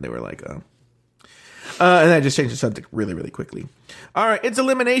the son, they were like, oh. And I just changed the subject really, really quickly. All right, it's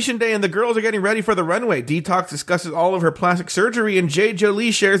Elimination Day, and the girls are getting ready for the runway. Detox discusses all of her plastic surgery, and Jade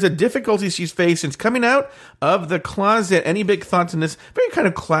Jolie shares the difficulties she's faced since coming out of the closet. Any big thoughts on this very kind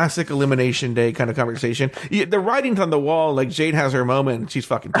of classic Elimination Day kind of conversation? The writing's on the wall, like Jade has her moment, and she's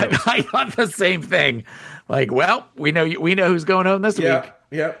fucking toast. I thought the same thing. Like, well, we know who's going home this week.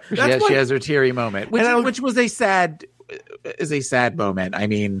 Yeah, she has her teary moment, which was a sad moment. I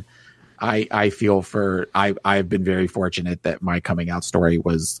mean, I feel I've been very fortunate that my coming out story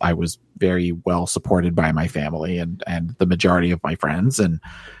I was very well supported by my family and the majority of my friends. And,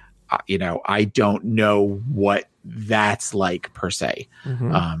 you know, I don't know what that's like per se.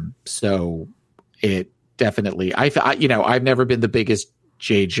 So it definitely, I've never been the biggest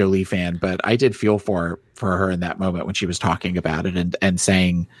Jade Jolie fan, but I did feel for her in that moment when she was talking about it and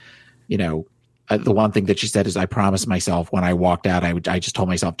saying, you know, the one thing that she said is, I promised myself when I walked out, I just told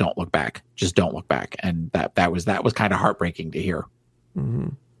myself, don't look back, just don't look back. And that was kind of heartbreaking to hear.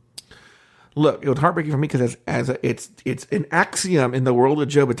 Look, it was heartbreaking for me because it's an axiom in the world of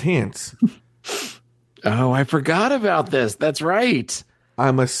Joe Batance. Oh, I forgot about this. That's right.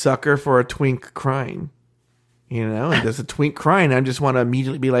 I'm a sucker for a twink crying. You know, and there's a twink crying. I just want to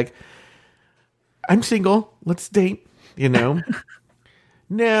immediately be like, I'm single. Let's date. You know.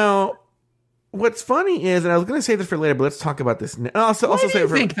 Now, what's funny is, and I was going to say this for later, but let's talk about this now. Also, What do you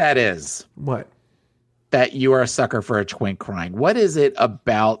think that is? What? That you are a sucker for a twink crying. What is it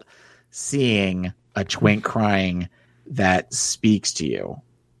about seeing a twink crying that speaks to you?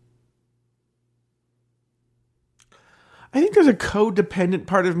 I think there's a codependent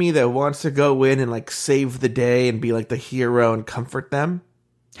part of me that wants to go in and like save the day and be like the hero and comfort them.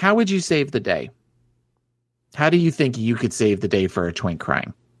 How would you save the day? How do you think you could save the day for a twink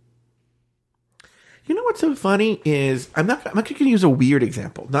crying? You know what's so funny is I'm not going to use a weird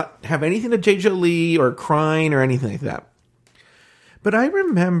example, not have anything to Jade Jolie or crying or anything like that. But I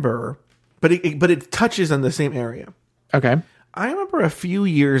remember, but it touches on the same area. Okay. I remember a few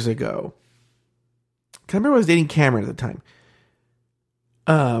years ago, I remember I was dating Cameron at the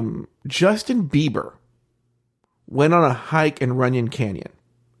time. Justin Bieber went on a hike in Runyon Canyon,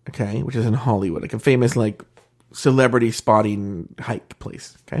 okay, which is in Hollywood, like a famous like celebrity spotting hike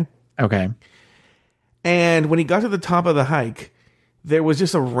place, okay? Okay. And when he got to the top of the hike, there was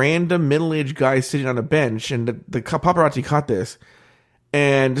just a random middle-aged guy sitting on a bench, and the paparazzi caught this.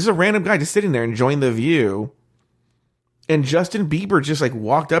 And just a random guy just sitting there enjoying the view. And Justin Bieber just like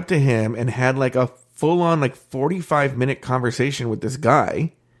walked up to him and had like a full-on like 45-minute conversation with this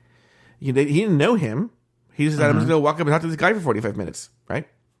guy. He didn't know him. He just said, I'm just going to walk up and talk to this guy for 45 minutes, right?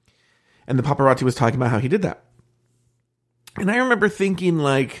 And the paparazzi was talking about how he did that. And I remember thinking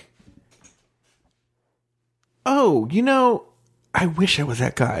like, oh, you know, I wish I was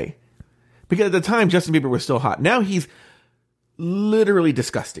that guy. Because at the time, Justin Bieber was still hot. Now he's literally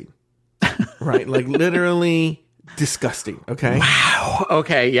disgusting. Right? Like literally disgusting. Okay? Wow.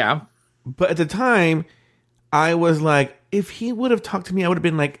 Okay, yeah. But at the time, I was like, if he would have talked to me, I would have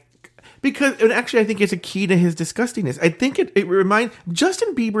been like, because, and actually I think it's a key to his disgustingness. I think it reminds,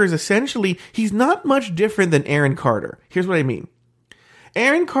 Justin Bieber is essentially, he's not much different than Aaron Carter. Here's what I mean.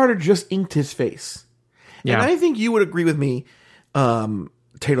 Aaron Carter just inked his face. Yeah. And I think you would agree with me Tato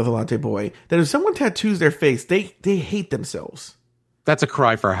the Latte Boy, that if someone tattoos their face, they hate themselves. That's a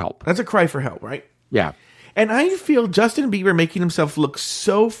cry for help. That's a cry for help, right? Yeah. And I feel Justin Bieber making himself look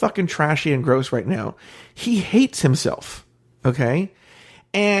so fucking trashy and gross right now. He hates himself. Okay?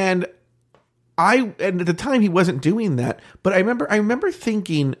 And at the time he wasn't doing that, but I remember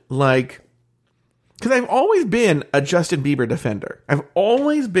thinking, like, because I've always been a Justin Bieber defender. I've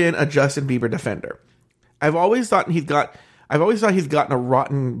always thought he's gotten a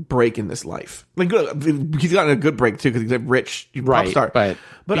rotten break in this life. Like, he's gotten a good break too, because he's a rich pop star. But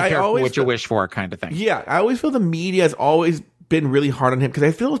be I careful always what you wish for, kind of thing. Yeah, I always feel the media has always been really hard on him, because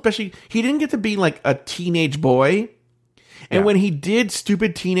I feel especially he didn't get to be like a teenage boy. And when he did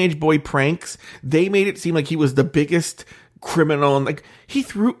stupid teenage boy pranks, they made it seem like he was the biggest criminal. And like, he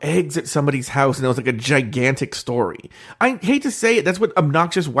threw eggs at somebody's house, and it was like a gigantic story. I hate to say it, that's what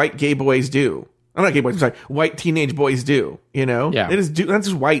obnoxious white gay boys do. I'm not gay boys, I'm sorry, white teenage boys do, you know? Yeah. That's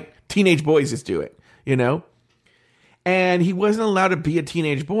just white teenage boys just do it, you know? And he wasn't allowed to be a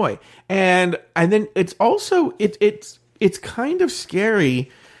teenage boy. And then it's also, it's kind of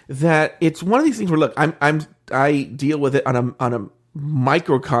scary that it's one of these things where, look, I deal with it on a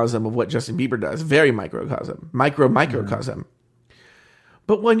microcosm of what Justin Bieber does, very microcosm.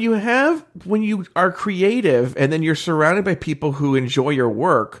 But when you are creative and then you're surrounded by people who enjoy your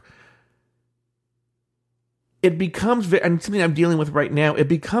work, it becomes, and something I'm dealing with right now, it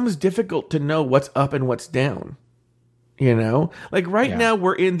becomes difficult to know what's up and what's down. You know? Like now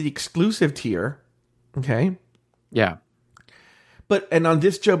we're in the exclusive tier. Okay? Yeah. And on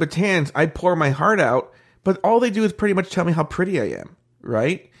this Joe Batan's, I pour my heart out, but all they do is pretty much tell me how pretty I am,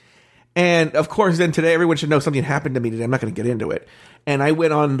 right? And of course, then today everyone should know something happened to me today. I'm not going to get into it. And I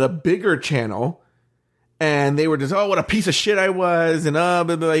went on the bigger channel, and they were just, oh, what a piece of shit I was, and blah,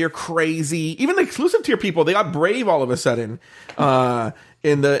 blah, blah, you're crazy. Even the exclusive tier people, they got brave all of a sudden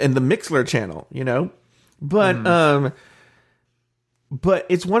in the Mixler channel, you know? But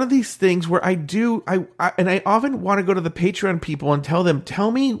it's one of these things where I often want to go to the Patreon people and tell them, tell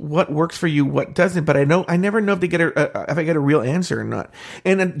me what works for you, what doesn't. But I never know if I get a real answer or not.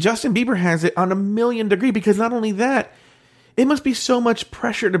 And Justin Bieber has it on a million degree, because not only that, it must be so much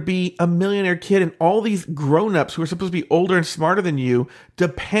pressure to be a millionaire kid, and all these grown-ups who are supposed to be older and smarter than you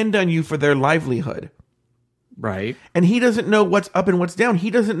depend on you for their livelihood. Right. And he doesn't know what's up and what's down. He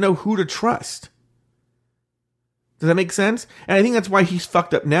doesn't know who to trust. Does that make sense? And I think that's why he's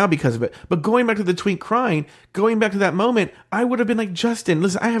fucked up now because of it. But going back to the twink crying, going back to that moment, I would have been like, Justin,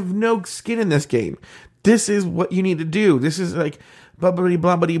 listen, I have no skin in this game. This is what you need to do. This is like bubbly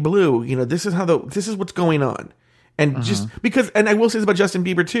blobbity blue. You know, this is what's going on. And just because, and I will say this about Justin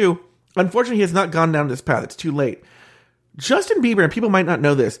Bieber too, unfortunately he has not gone down this path. It's too late. Justin Bieber, and people might not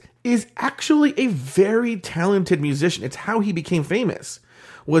know this, is actually a very talented musician. It's how he became famous.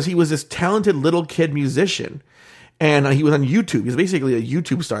 He was this talented little kid musician. And he was on YouTube. He was basically a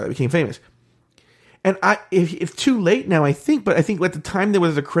YouTube star that became famous. And it's too late now, I think. But I think at the time there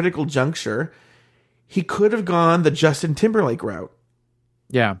was a critical juncture. He could have gone the Justin Timberlake route.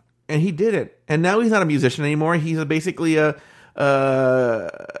 Yeah. And he didn't. And now he's not a musician anymore. He's basically a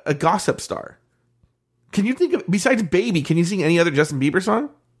gossip star. Can you think of, besides Baby, can you sing any other Justin Bieber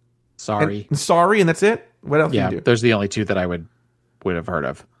song? Sorry. And that's it? What else can you do? There's the only two that I would have heard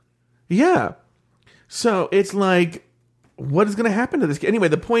of. Yeah. So it's like, what is going to happen to this kid? Anyway,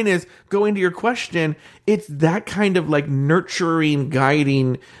 the point is, going to your question, it's that kind of like nurturing,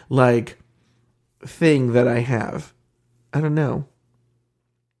 guiding, like thing that I have. I don't know.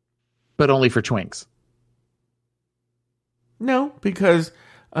 But only for twinks. No, because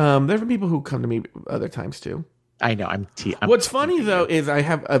there have been people who come to me other times too. I know. What's funny though is I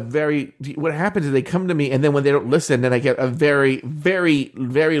have what happens is they come to me, and then when they don't listen, then I get a very, very,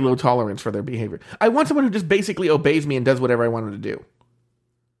 very low tolerance for their behavior. I want someone who just basically obeys me and does whatever I want them to do.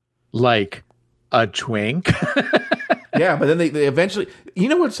 Like a twink. Yeah, but then they eventually, you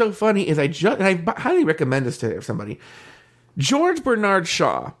know what's so funny is I highly recommend this to somebody. George Bernard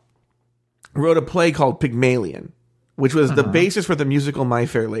Shaw wrote a play called Pygmalion, which was the basis for the musical My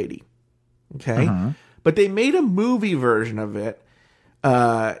Fair Lady. Okay? But they made a movie version of it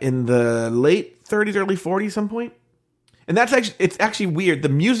in the late 30s, early 40s, some point. And it's actually weird. The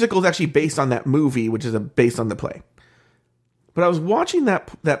musical is actually based on that movie, which is based on the play. But I was watching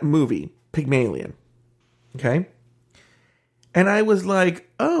that movie, Pygmalion. Okay? And I was like,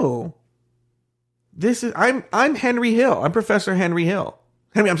 oh, I'm Henry Hill. I'm Professor Henry Hill.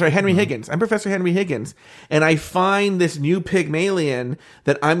 Henry Higgins. I'm Professor Henry Higgins. And I find this new Pygmalion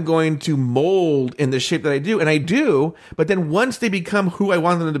that I'm going to mold in the shape that I do. And I do, but then once they become who I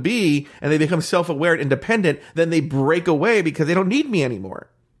want them to be, and they become self-aware and independent, then they break away because they don't need me anymore.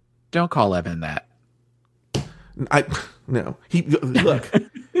 Don't call Evan that. No. Look,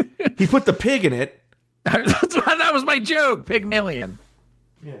 he put the pig in it. That was my joke, Pygmalion.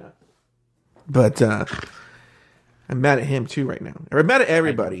 Yeah. But, I'm mad at him too right now. I'm mad at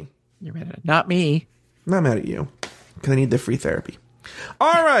everybody. You're mad at not me. I'm not mad at you because I need the free therapy.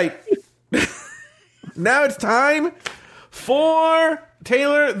 All right. Now it's time for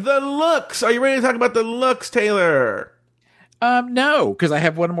Taylor the looks. Are you ready to talk about the looks, Taylor? No, because I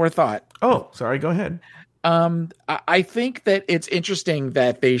have one more thought. Oh, sorry. Go ahead. I think that it's interesting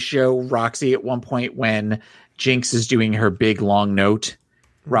that they show Roxy at one point when Jinx is doing her big long note.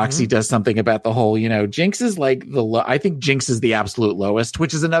 Roxy does something about the whole, Jinx is like I think Jinx is the absolute lowest,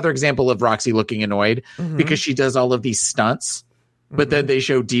 which is another example of Roxy looking annoyed because she does all of these stunts, but then they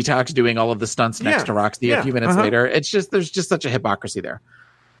show Detox doing all of the stunts next to Roxy a few minutes later. It's just, there's just such a hypocrisy there.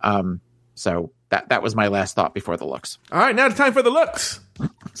 So that was my last thought before the looks. All right, now it's time for the looks.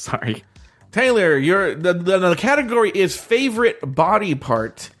 Sorry. Taylor, the category is favorite body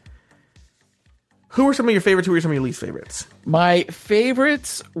part. Who are some of your favorites? Who are some of your least favorites? My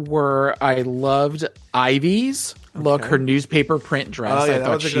favorites were, I loved Ivy's look, her newspaper print dress. I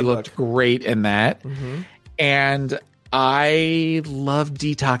thought she looked great in that. And I loved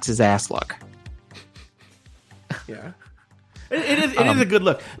Detox's ass look. Yeah. It is a good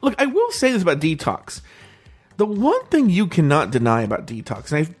look. Look, I will say this about Detox. The one thing you cannot deny about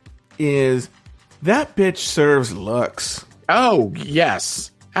Detox is that bitch serves looks. Oh, yes.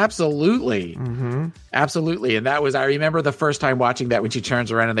 Absolutely. Absolutely. And that was, I remember the first time watching that when she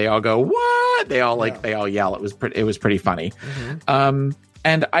turns around and they all go, what? They all they all yell. It was pretty funny. And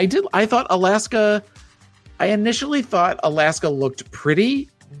I thought Alaska, I initially thought Alaska looked pretty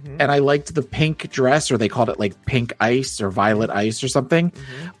and I liked the pink dress, or they called it like pink ice or violet ice or something.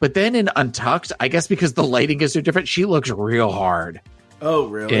 But then in Untucked, I guess because the lighting is so different, she looks real hard. Oh,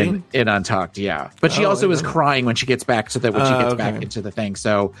 really? In Untucked, yeah. But she also is crying when she gets back, so that when she gets back into the thing.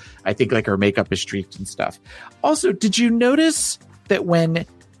 So I think like her makeup is streaked and stuff. Also, did you notice that when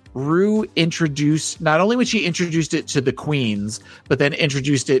Rue introduced, not only when she introduced it to the queens, but then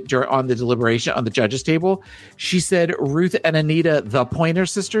introduced it on the deliberation on the judges table, she said Ruth and Anita, the Pointer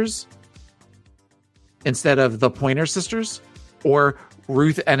Sisters, instead of the Pointer Sisters, or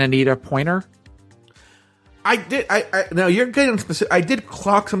Ruth and Anita Pointer. I did. Now you're getting specific. I did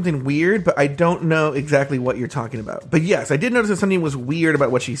clock something weird, but I don't know exactly what you're talking about. But yes, I did notice that something was weird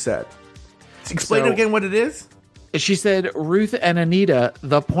about what she said. Explain it again. What it is? She said Ruth and Anita,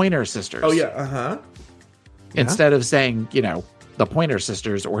 the Pointer Sisters. Oh yeah. Instead of saying, the Pointer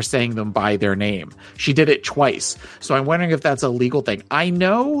Sisters, or saying them by their name, she did it twice. So I'm wondering if that's a legal thing. I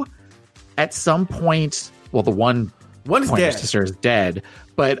know at some point, well, the one's Pointer dead. Sister is dead.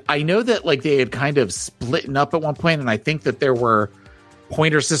 But I know that like they had kind of splitting up at one point, and I think that there were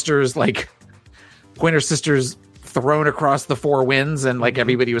Pointer Sisters thrown across the four winds, and like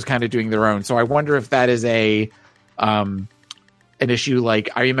everybody was kind of doing their own. So I wonder if that is an issue. Like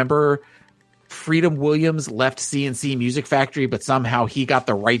I remember Freedom Williams left CNC Music Factory, but somehow he got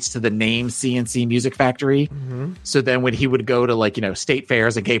the rights to the name CNC Music Factory. So then when he would go to state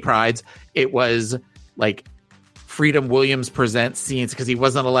fairs and gay prides, it was like Freedom Williams presents CNC, because he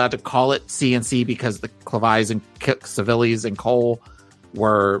wasn't allowed to call it CNC because the Clavis and Civilis and Cole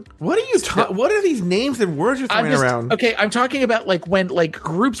were. What are you talking? What are these names and words you're throwing around? Okay, I'm talking about like when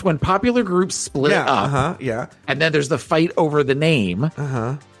popular groups split up. And then there's the fight over the name.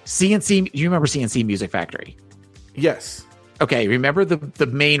 CNC. Do you remember CNC Music Factory? Yes. Okay, remember the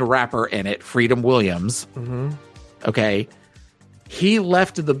main rapper in it, Freedom Williams. Okay, he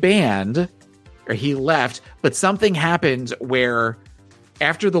left the band. Or he left, but something happened where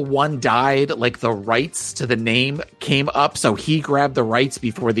after the one died, like the rights to the name came up, so he grabbed the rights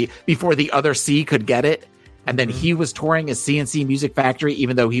before the other C could get it, and then he was touring as CNC Music Factory,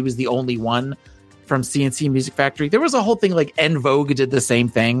 even though he was the only one from CNC Music Factory. There was a whole thing like En Vogue did the same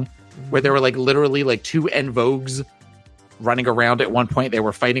thing, where there were like literally like two En Vogues running around at one point. They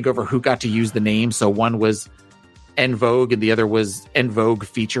were fighting over who got to use the name, so one was En Vogue and the other was En Vogue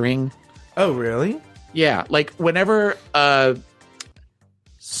featuring. Oh, really? Yeah, like whenever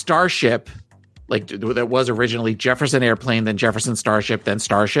Starship, like that was originally Jefferson Airplane, then Jefferson Starship, then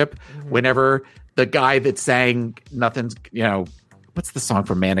Starship. Whenever the guy that sang Nothing's, what's the song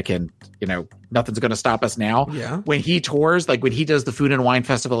from Mannequin? Nothing's Gonna Stop Us Now. Yeah. When he tours, like when he does the Food and Wine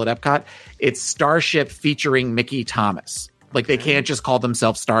Festival at Epcot, it's Starship featuring Mickey Thomas. Like they can't just call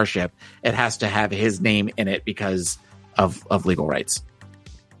themselves Starship. It has to have his name in it because of legal rights.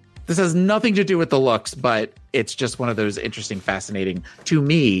 This has nothing to do with the looks, but it's just one of those interesting, fascinating, to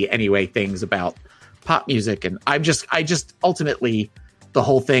me anyway, things about pop music. And I just ultimately, the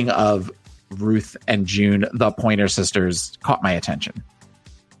whole thing of Ruth and June, the Pointer Sisters, caught my attention.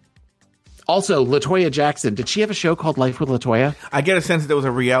 Also, LaToya Jackson, did she have a show called Life with LaToya? I get a sense that there was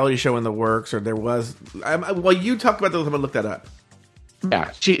a reality show in the works, or there was. While you talked about those, I'm going to look that up.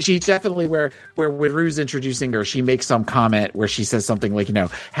 Yeah, she definitely, where when Rue's introducing her, she makes some comment where she says something like,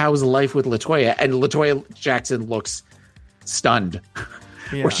 how's life with LaToya? And LaToya Jackson looks stunned,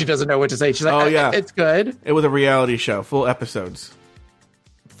 where she doesn't know what to say. She's like, it's good. It was a reality show, full episodes.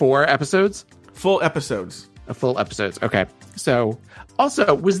 4 episodes? Full episodes. Full episodes. Okay. So,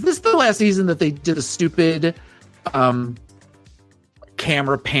 also, was this the last season that they did a stupid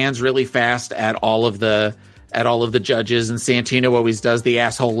camera pans really fast at all of the judges, and Santino always does the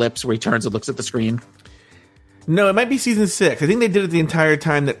asshole lips where he turns and looks at the screen? No, it might be season 6. I think they did it the entire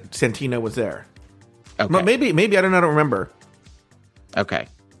time that Santino was there. Okay. Well, maybe I don't know. I don't remember. Okay.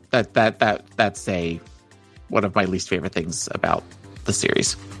 That's one of my least favorite things about the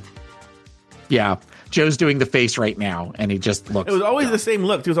series. Yeah. Joe's doing the face right now, and he just looks. It was always the same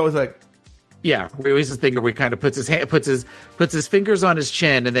look. He was always like, yeah. We always think where he kind of puts his fingers on his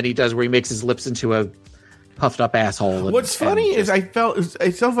chin, and then he does where he makes his lips into a puffed up asshole. What's funny is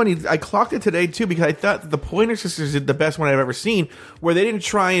it's so funny. I clocked it today too because I thought the Pointer Sisters did the best one I've ever seen, where they didn't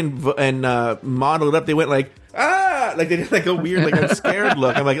try and model it up. They went like they did like a weird like a scared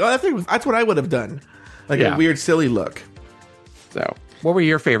look. I'm like, that's what I would have done, like a weird silly look. So, what were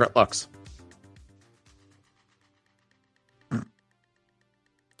your favorite looks?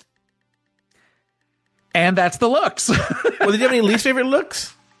 And that's the looks. Well, did you have any least favorite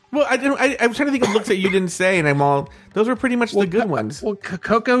looks? Well, I was trying to think of looks that you didn't say, and those were pretty much the good ones. Well,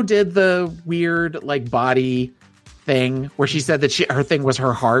 Coco did the weird like body thing where she said that her thing was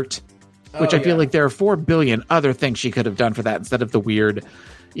her heart, which I feel like there are 4 billion other things she could have done for that instead of the weird,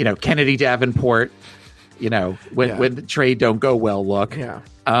 Kennedy Davenport, when the trade don't go well look. Yeah.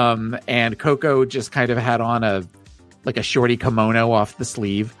 And Coco just kind of had on a shorty kimono off the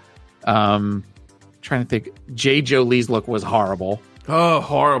sleeve. Trying to think, Jay Jolie's look was horrible. Oh,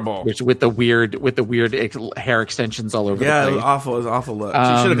 horrible! Which with the weird hair extensions all over. The place. Yeah, it was awful look. She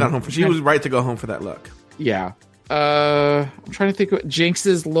should have gone home. She was right to go home for that look. Yeah. I'm trying to think.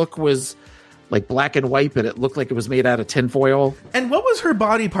 Jinx's look was like black and white, but it looked like it was made out of tinfoil. And what was her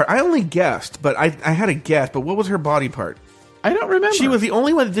body part? I only guessed, but I had a guess. But what was her body part? I don't remember. She was the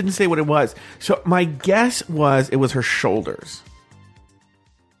only one that didn't say what it was. So my guess was it was her shoulders.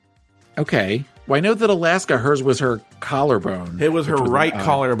 Okay. Well, I know that Alaska, hers was her collarbone. It was her right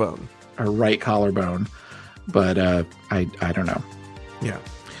collarbone. Her right collarbone. But I don't know. Yeah.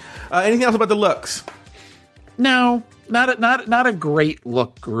 Anything else about the looks? No. Not a great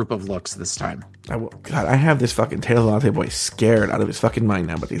group of looks this time. I have this fucking Taylor Latte boy scared out of his fucking mind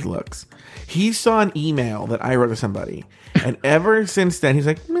now about these looks. He saw an email that I wrote to somebody, and ever since then, he's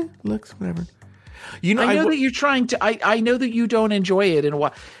like, meh, looks, whatever. I know that you're trying to. I know that you don't enjoy it, and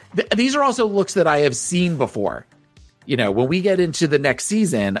what these are also looks that I have seen before. When we get into the next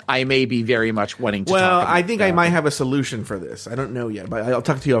season, I may be very much wanting to. Well, I think I might have a solution for this. I don't know yet, but I'll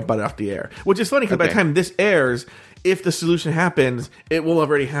talk to you about it off the air. Which is funny because by the time this airs, if the solution happens, it will have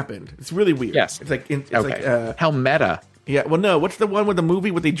already happened. It's really weird. Yes, it's like how meta. Yeah. Well, no. What's the one with the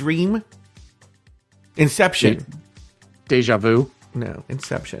movie with the dream? Inception. Deja vu. No,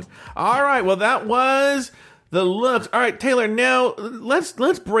 Inception. All right, well, that was the looks. All right, Taylor, now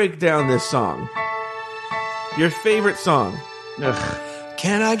let's break down this song. Your favorite song. Ugh.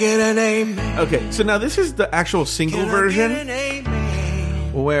 Can I get an amen? Okay, so now this is the actual single version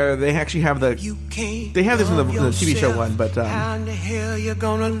where they actually have they have this in the TV show one, but they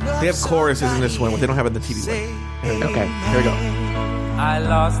have choruses in this one, but they don't have it in the TV one. Okay, here we go. I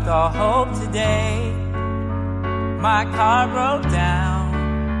lost all hope today. My car broke down.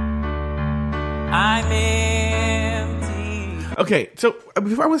 I'm empty. Okay, so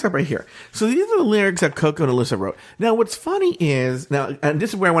before I want to stop right here. So these are the lyrics that Coco and Alyssa wrote. Now, what's funny is, and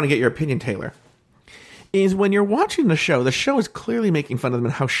this is where I want to get your opinion, Taylor, is when you're watching the show is clearly making fun of them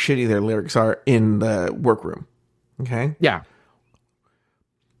and how shitty their lyrics are in the workroom. Okay? Yeah.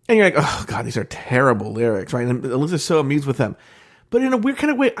 And you're like, oh, God, these are terrible lyrics, right? And Alyssa's so amused with them. But in a weird kind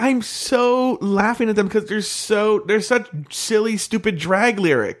of way, I'm so laughing at them because they're such silly, stupid drag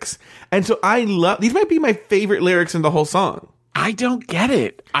lyrics. And so these might be my favorite lyrics in the whole song. I don't get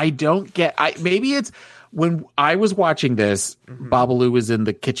it. Maybe it's when I was watching this, Babalu was in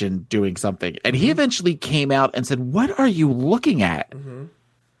the kitchen doing something, and he eventually came out and said, "What are you looking at?"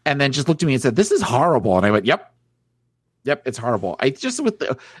 And then just looked at me and said, "This is horrible." And I went, "Yep, it's horrible." I just with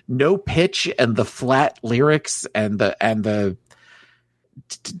the no pitch and the flat lyrics and the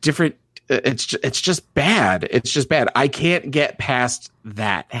different. It's just bad. It's just bad. I can't get past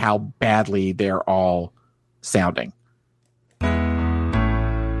that. How badly they're all sounding.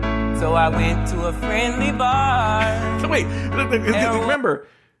 So I went to a friendly bar. So wait, remember,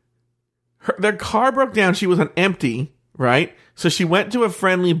 their car broke down. She was on empty, right? So she went to a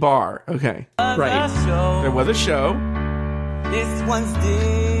friendly bar. Okay, right. There was a show. This one's different.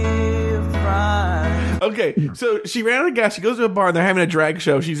 Okay, so she ran out of gas. She goes to a bar and they're having a drag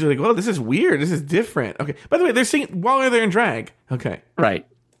show. She's like, "Well, this is weird. This is different." Okay. By the way, they're singing while they're in drag. Okay. Right.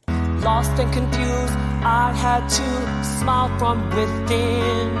 Lost and confused, I had to smile from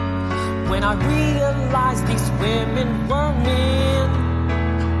within when I realized these women were men.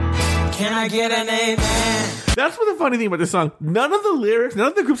 Can I get an amen? That's what the funny thing about this song. None of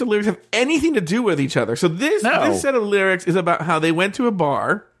the groups of lyrics have anything to do with each other. So this set of lyrics is about how they went to a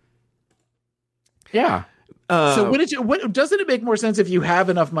bar. Yeah. So what doesn't it make more sense if you have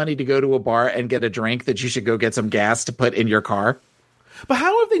enough money to go to a bar and get a drink that you should go get some gas to put in your car? But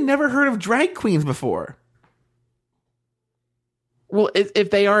how have they never heard of drag queens before? Well, if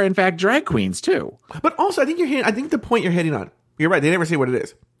they are in fact drag queens too. But also, I think the point you're hitting on. You're right. They never say what it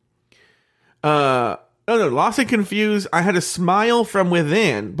is. No, lost and confused. I had a smile from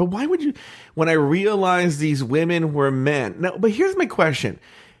within. But why would you? When I realized these women were men. No, but here's my question.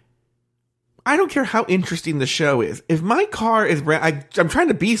 I don't care how interesting the show is. If my car is I'm trying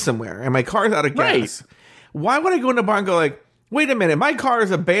to be somewhere and my car is out of gas, why would I go in a bar and go like, wait a minute, my car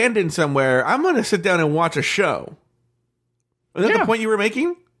is abandoned somewhere. I'm going to sit down and watch a show. Is that the point you were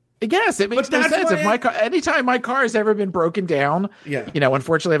making? Yes, it makes no sense. If anytime my car has ever been broken down,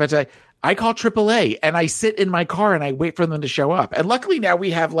 unfortunately, I call AAA and I sit in my car and I wait for them to show up. And luckily now we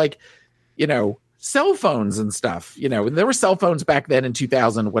have cell phones and stuff. And there were cell phones back then in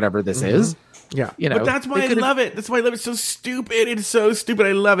 2000, whatever this is. Yeah. But that's why I love it. That's why I love it. It's so stupid. It's so stupid.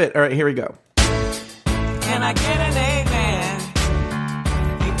 I love it. All right, here we go. Can I get an amen?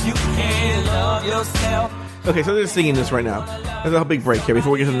 If you can't love yourself. Okay, so they're singing this right now. There's a big break here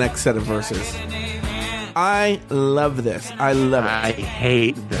before we get to the next set of verses. I love this. I love it. I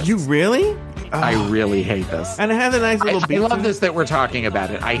hate this. You really? Oh. I really hate this. And it has a nice little beat. I love this that we're talking about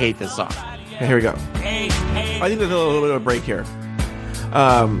it. I hate this song. Okay, here we go. I think there's a little bit of a break here.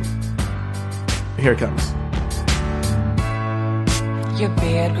 Here it comes. Your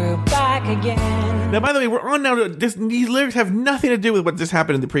beard grew back again. Now, by the way, we're on now to this. These lyrics have nothing to do with what just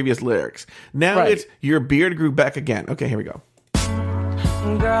happened in the previous lyrics. Now it's your beard grew back again. Okay, here we go.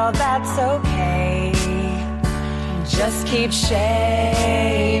 Girl, that's okay. Just keep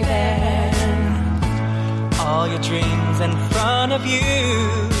shaving. All your dreams in front of you.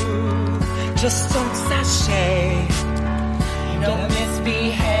 Just don't sashay. Don't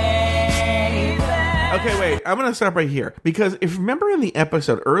misbehave. Okay, wait. I'm going to stop right here. Because if you remember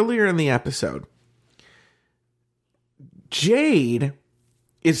earlier in the episode, Jade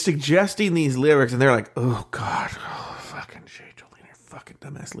is suggesting these lyrics, and they're like, oh, God. Oh, fucking Jade Jolene, her fucking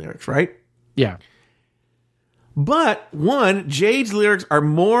dumbass lyrics, right? Yeah. But, one, Jade's lyrics are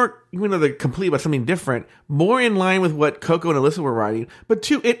more, even though they're complete about something different, more in line with what Coco and Alyssa were writing. But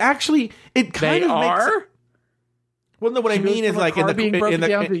two, it kind of makes... Well, no, what I mean is like in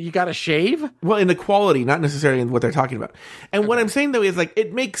the you got to shave. Well, in the quality, not necessarily in what they're talking about. And what I'm saying though is like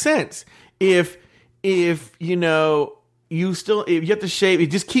it makes sense if you have to shave, you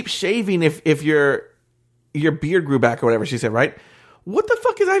just keep shaving if your beard grew back or whatever she said, right? What the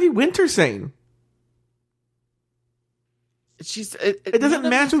fuck is Ivy Winter saying? It doesn't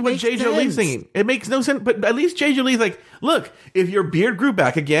match with what Jay Jolie's singing. It makes no sense. But at least Jay Jolie's like, look, if your beard grew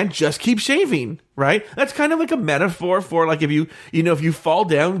back again, just keep shaving, right? That's kind of like a metaphor for like if you fall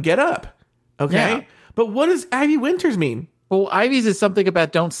down, get up. Okay. Yeah. But what does Ivy Winters mean? Well, Ivy's is something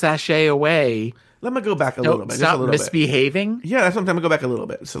about don't sashay away. Let me go back a little bit. Stop just a little misbehaving. Bit. Yeah, that's something. I'm gonna go back a little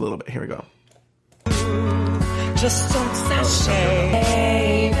bit. Just a little bit. Here we go. Just don't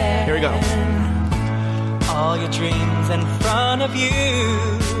sashay. Here we go. All your dreams in front of you.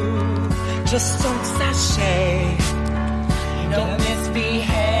 Just don't sashay. Don't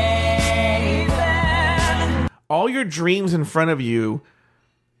misbehave. All your dreams in front of you.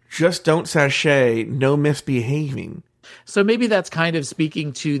 Just don't sashay. No misbehaving. So maybe that's kind of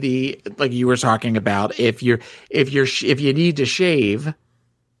speaking to the, like you were talking about, if you need to shave,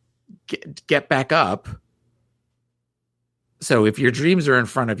 get back up. So if your dreams are in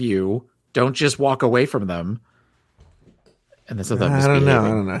front of you, Don't just walk away from them. And this is them I don't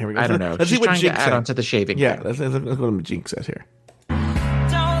know. Here we go. I don't know. Let's She's see what trying Jinx to add said. on to the shaving Yeah, thing. let's go to what Jinx says here.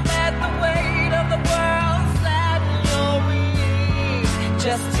 Don't let the weight of the world flatten your wings.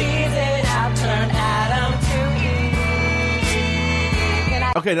 Just tease it out, turn Adam to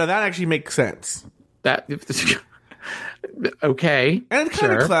Eve. Okay, now that actually makes sense. That okay. And it's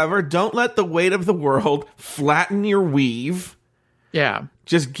kind of clever. Don't let the weight of the world flatten your weave. Yeah.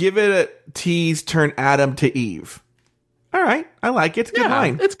 Just give it a tease, turn Adam to Eve. All right, I like it. It's a good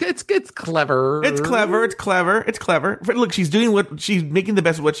line. It's clever. It's clever. Look, she's making the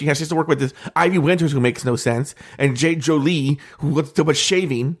best of what she has. She has to work with this Ivy Winters, who makes no sense, and Jay Jolie, who wants so much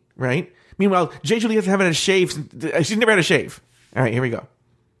shaving, right? Meanwhile, Jay Jolie hasn't had a shave. She's never had a shave. All right, here we go.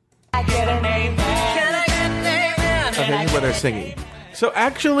 I get an amen. Can I get an amen? Okay, here's what they're singing. So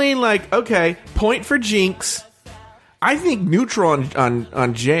actually, okay, point for Jinx. I think neutral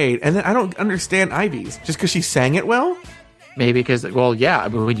on Jade, and then I don't understand Ivy's just because she sang it well. Maybe because, yeah, I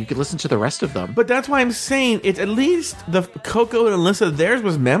mean, you could listen to the rest of them. But that's why I'm saying it's at least the Coco and Alyssa, theirs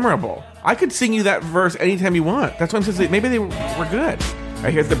was memorable. I could sing you that verse anytime you want. That's why I'm saying maybe they were good. All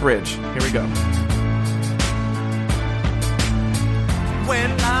right, here's the bridge. Here we go.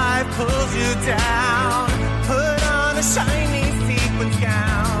 When life pulls you down, put on a shiny sequins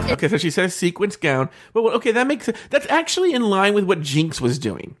gown. Okay, so she says sequence gown. But okay, that makes sense. That's actually in line with what Jinx was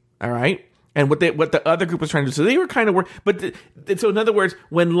doing. All right? And what the other group was trying to do. So they were kind of so in other words,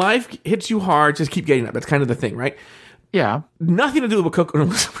 when life hits you hard, just keep getting up. That's kind of the thing, right? Yeah. Nothing to do with what Coco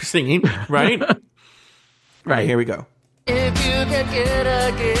and Alyssa were singing, right? Right, here we go. If you can get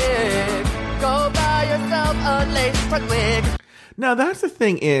a gig, go buy yourself a lace front wig. Now, that's the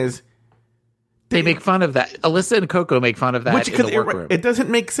thing is, they make fun of that. Alyssa and Coco make fun of that in the workroom. It doesn't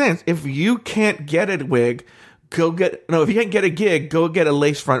make sense. If you can't get a wig, if you can't get a gig, go get a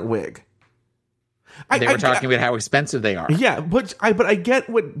lace front wig. They were talking about how expensive they are. Yeah, but I get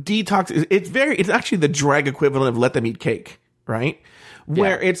what detox is. It's actually the drag equivalent of let them eat cake, right?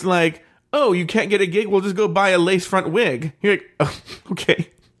 Where it's like, oh, you can't get a gig, well, just go buy a lace front wig. You're like, oh,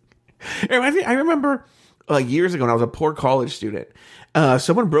 okay. I remember years ago when I was a poor college student,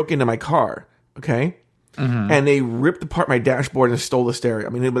 someone broke into my car, okay? Mm-hmm. And they ripped apart my dashboard and stole the stereo. I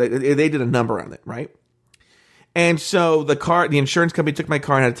mean, they did a number on it, right? And so the insurance company took my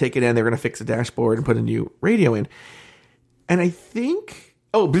car and had to take it in. They were going to fix the dashboard and put a new radio in. And I think,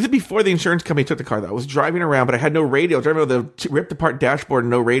 this is before the insurance company took the car, though. I was driving around, but I had no radio. I was driving with the ripped apart dashboard and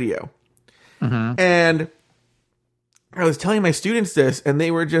no radio. Mm-hmm. And I was telling my students this, and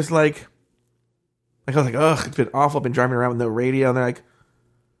they were just like I was like, ugh, it's been awful. I've been driving around with no radio. And they're like,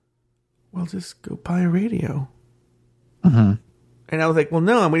 well, just go buy a radio. Mm-hmm. And I was like, well,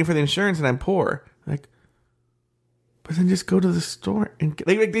 no, I'm waiting for the insurance and I'm poor. Like, but then just go to the store and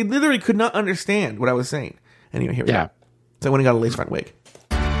they literally could not understand what I was saying. Anyway, here we go. So I went and got a lace front wig.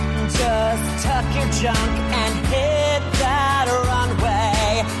 Just tuck your junk and hit that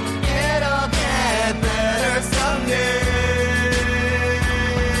runway. It'll get better someday.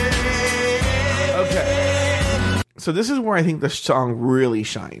 Okay. So this is where I think the song really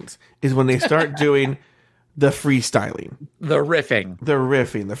shines, is when they start doing the freestyling. The riffing, the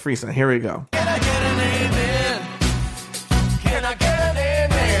freestyle. Here we go. Can I get an amen? Can I get an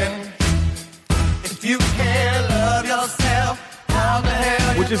amen? If you can't love yourself, how the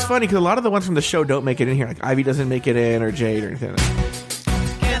hell? Which is funny because a lot of the ones from the show don't make it in here. Like Ivy doesn't make it in, or Jade, or anything like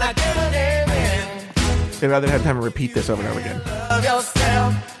that. Can I get an amen? They'd rather have time to repeat this over and over again. Love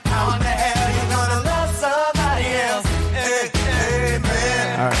yourself. How in the hell you gonna love somebody else?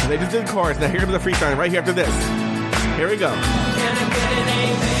 Amen. All right, so they just did the chorus. Now here comes the freestyle right here after this. Here we go. Can I get an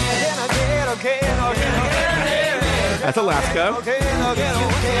amen? That's Alaska. You can't love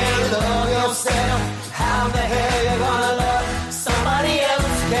yourself. How the hell you gonna love somebody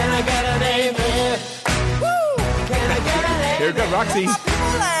else? Can I get an amen? Woo! Can I get an amen? Here comes Roxy.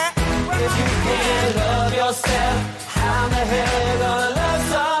 If you can't love yourself, how the hell you gonna love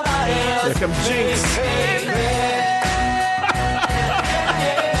somebody else? Here comes Jinx. Amen.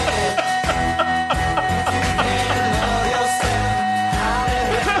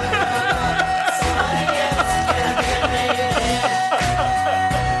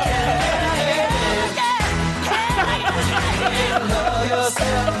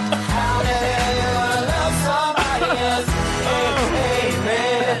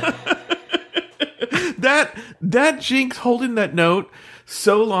 That Jinx holding that note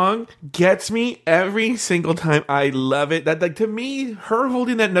so long gets me every single time. I love it. That, like, to me, her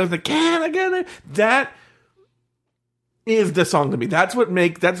holding that note, like, can I get it? That is the song to me. That's what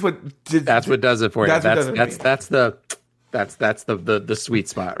does it for you. That's the That's the sweet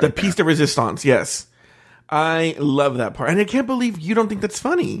spot. The piece de resistance. Yes, I love that part, and I can't believe you don't think that's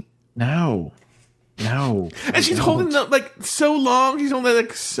funny. No. And she's holding the so long. She's holding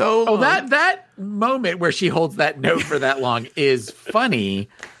it so long. Oh, that moment where she holds that note for that long is funny,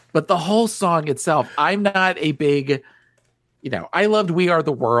 but the whole song itself, I'm not a big, I loved We Are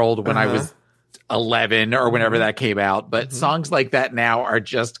the World when I was 11 or whenever that came out, but songs like that now are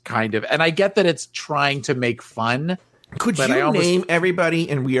just kind of, and I get that it's trying to make fun. Could you name everybody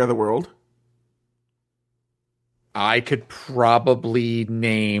in We Are the World? I could probably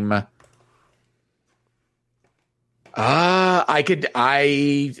name... I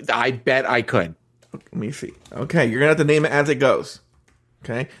bet I could. Let me see. Okay, you're gonna have to name it as it goes.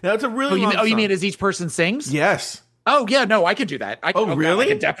 Okay, now it's a really long song. You mean as each person sings? Yes. Oh yeah, no, I could do that. Really? I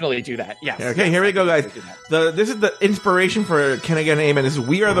could definitely do that. Yes. Okay, here we go, guys. This is the inspiration for Can I Get an Amen? This is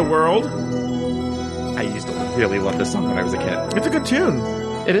We Are the World. I used to really love this song when I was a kid. It's a good tune.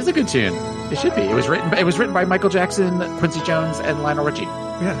 It is a good tune. It should be. It was written by Michael Jackson, Quincy Jones, and Lionel Richie.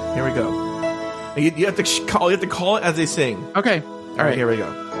 Yeah. Here we go. You have to call it as they sing. Okay. All right. Here we go.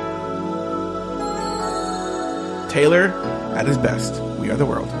 Taylor at his best. We Are the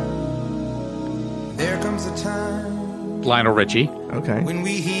World. There comes a time. Lionel Richie. Okay. When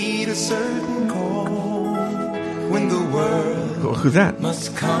we heed a certain call. When the world who's that?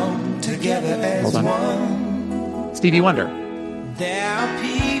 Must come together as one. Stevie Wonder. There are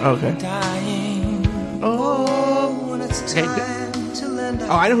people dying. Oh, when it's time to lend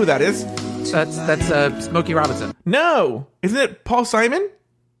I know who that is. That's Smokey Robinson. No, isn't it Paul Simon?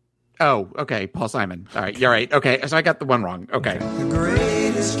 Oh, okay, Paul Simon. All right, you're right. Okay, so I got the one wrong. Okay. The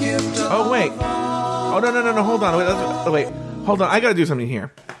greatest gift of wait. Oh no. Hold on. Wait. Hold on. I got to do something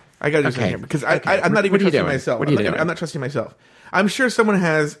here. Because I'm not even trusting myself. What are you doing? I'm not trusting myself. I'm sure someone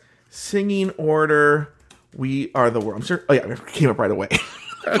has singing order. We Are the World. I'm sure. Oh yeah, it came up right away.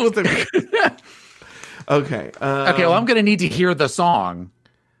 Okay. Okay. Well, I'm going to need to hear the song.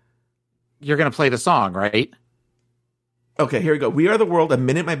 You're going to play the song, right? Okay, here we go. We Are the World, a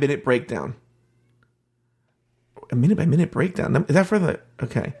minute-by-minute breakdown. A minute-by-minute breakdown? Is that for the...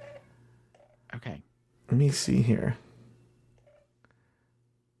 Okay. Let me see here.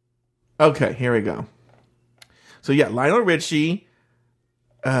 Okay, here we go. So yeah, Lionel Richie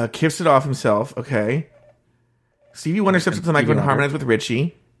kicks it off himself. Okay. Stevie Wonder steps up to the microphone and harmonizes with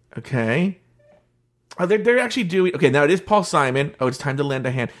Richie. Okay. Oh, they're actually doing... Okay, now it is Paul Simon. Oh, it's time to lend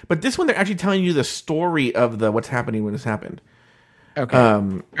a hand. But this one, they're actually telling you the story of what's happening when this happened. Okay.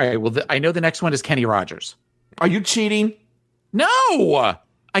 All right, well, I know the next one is Kenny Rogers. Are you cheating? No!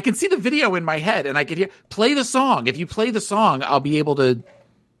 I can see the video in my head, and I can hear... Play the song. If you play the song, I'll be able to...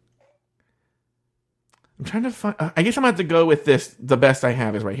 I'm trying to find... I guess I'm going to have to go with this. The best I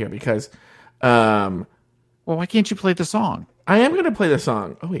have is right here, because... well, why can't you play the song? I am going to play the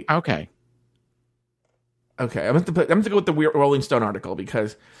song. Oh, wait. Okay. Okay, I'm going to go with the Rolling Stone article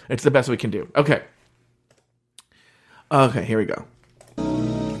because it's the best we can do. Okay. Okay, here we go.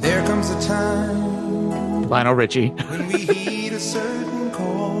 There comes a time. Lionel Richie. When we heed a certain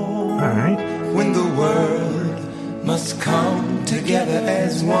call. All right. When the world must come together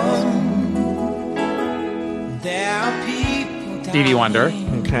as one. There are people Stevie Wonder.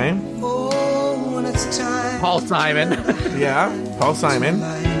 Okay. Oh, when it's time. Paul Simon. Yeah, Paul Simon.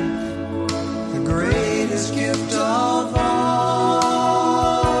 The greatest gift of all.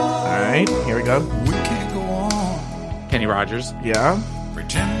 All right, here we go. We can't go on. Kenny Rogers. Yeah.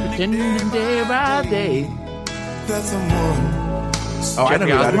 Pretending day by day. That someone. Oh, I know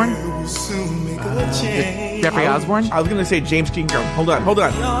who that Osborne? Will soon make a change. Jeffrey Osborne? I was going to say James Ingram. Hold on.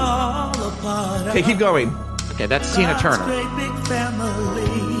 Okay, keep going. Okay, that's Tina Turner.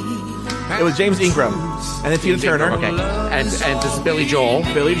 It was James Ingram. And then Tina Turner. Okay, and this is Billy Joel.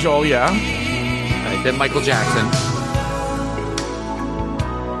 Billy Joel, yeah. All right, then Michael Jackson.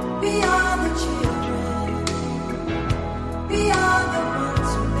 We are the children. We are the ones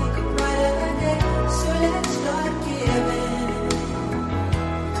who make a brighter day. So let's start giving.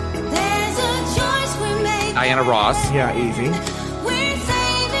 There's a choice we make. Diana Ross. Yeah, easy. We're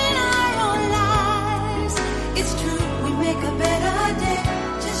saving our own lives. It's true, we make a better day.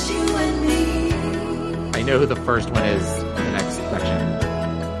 Just you and me. I know who the first one is in the next section.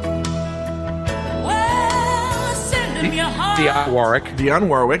 Well, send them your heart. Dionne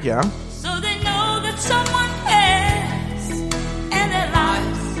Warwick, yeah. So they know that someone cares. And their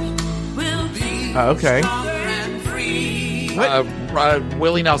lives will be Okay. stronger and free. What?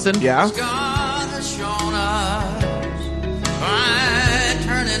 Willie Nelson. Yeah. God has shown us by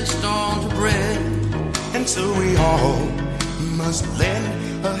turning stone to bread. And so we all must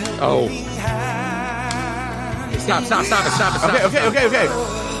lend a helping hand.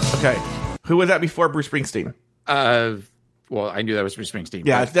 Okay. Who was that before Bruce Springsteen? Well, I knew that was Bruce Springsteen.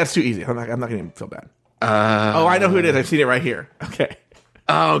 Yeah, but- that's too easy. I'm not going to feel bad. I know who it is. I've seen it right here. Okay.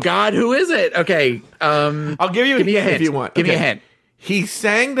 Oh God, who is it? Okay. I'll give you a hint if you want. Give me a hint. He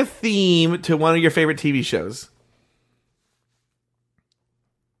sang the theme to one of your favorite TV shows.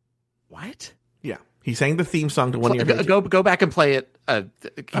 What? Yeah. He sang the theme song to one of your favorite Go back and play it.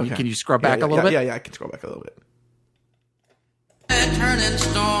 Can you scrub back a little bit? Yeah, I can scroll back a little bit. Turning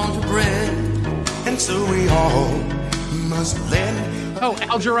stone to bread, and so we all must lend. Oh,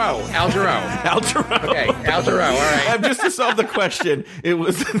 Al Jarreau. Al Jarreau. Okay, Al Jarreau. All right. Just to solve the question, it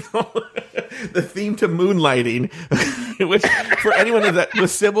was the theme to Moonlighting, which for anyone that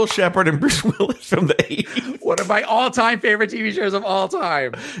was Sybil Shepherd and Bruce Willis from the 80s. One of my all-time favorite TV shows of all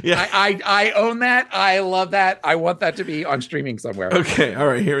time. Yeah. I own that. I love that. I want that to be on streaming somewhere. Okay, all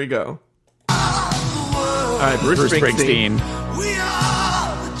right, here we go. All right, Bruce Springsteen. We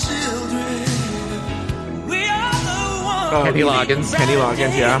are the children. We are the ones. Kenny Loggins. Kenny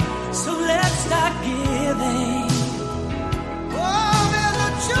Loggins, yeah. So let's start giving. Oh, there's a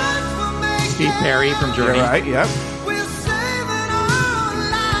choice for making. Steve Perry from Journey. You're right, yep. We're saving our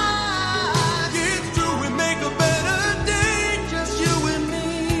lives. It's true, we make a better day, just you and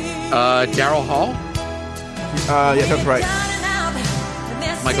me. Daryl Hall. Yeah, that's right.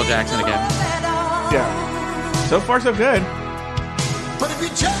 Michael Jackson again. Yeah. So far, so good. But if you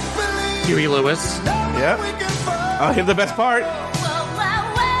just believe, Huey Lewis. Yep. I'll hit the best part.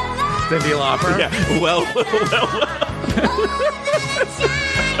 Cyndi Lauper. Yeah. Well.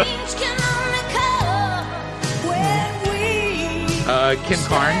 Kim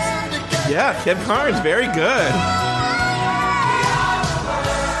Carnes. Yeah, Kim Carnes, very good.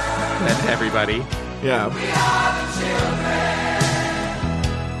 And everybody. Yeah.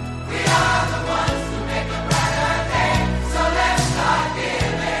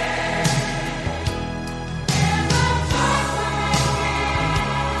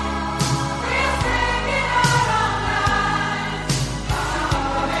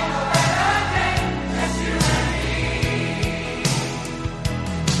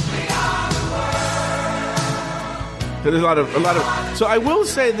 There's a lot of. So I will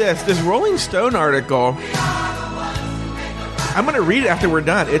say this Rolling Stone article, I'm going to read it after we're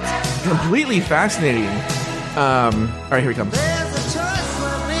done. It's completely fascinating. All right, here he comes.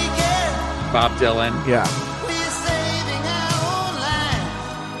 Bob Dylan. Yeah.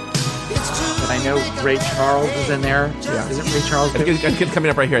 And I know Ray Charles is in there. Yeah. Isn't Ray Charles? It's coming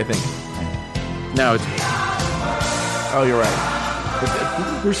up right here, I think. No. It's, oh, you're right.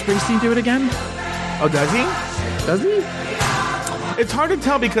 did Bruce Springsteen do it again? Oh, does he? Does he? It's hard to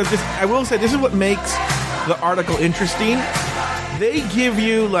tell because I will say this is what makes the article interesting. They give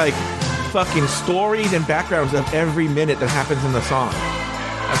you like fucking stories and backgrounds of every minute that happens in the song.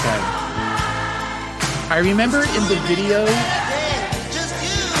 Okay. I remember in the video.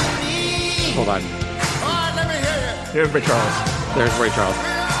 Hold on. Here's Ray Charles. There's Ray Charles.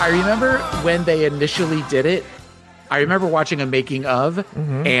 I remember when they initially did it. I remember watching a making of,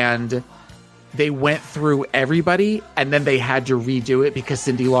 and they went through everybody, and then they had to redo it because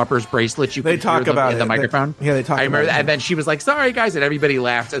Cyndi Lauper's bracelets. You they could talk hear them about in the it. microphone. They talk. I remember about that, and then she was like, "Sorry, guys," and everybody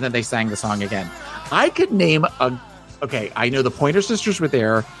laughed, and then they sang the song again. I could name a. Okay, I know the Pointer Sisters were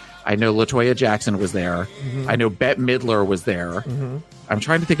there. I know LaToya Jackson was there. I know Bette Midler was there. I'm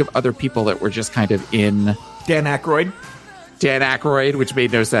trying to think of other people that were just kind of in. Dan Aykroyd, which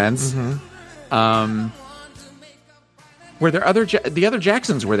made no sense. Were there the other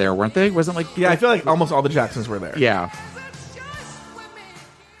Jacksons were there, weren't they? Wasn't like I feel like almost all the Jacksons were there. Yeah.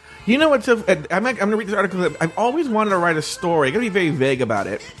 You know what's? I'm going to read this article. I've always wanted to write a story. I got to be very vague about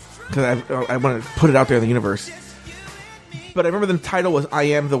it because I want to put it out there in the universe. But I remember the title was "I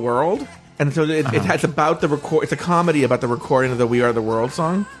Am the World," and so it's about the record. It's a comedy about the recording of the "We Are the World"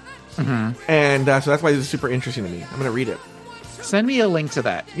 song, and so that's why this is super interesting to me. I'm going to read it. Send me a link to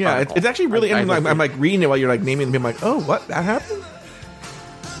that. Yeah, it's actually really interesting. I'm like reading it while you're like naming them. I'm like, oh, what? That happened?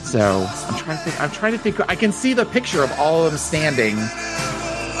 So I'm trying to think. I can see the picture of all of them standing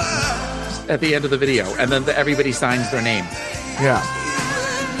at the end of the video, and then everybody signs their name. Yeah.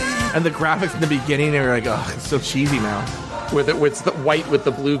 And the graphics in the beginning are like, oh, it's so cheesy now. With it's the white with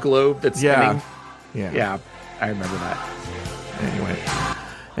the blue globe that's spinning. Yeah. I remember that.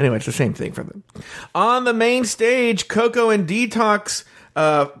 Anyway, it's the same thing for them. On the main stage, Coco and Detox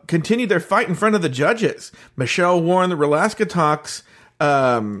continued their fight in front of the judges. Michelle won the Relaska Talks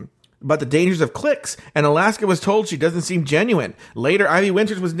about the dangers of clicks, and Alaska was told she doesn't seem genuine. Later, Ivy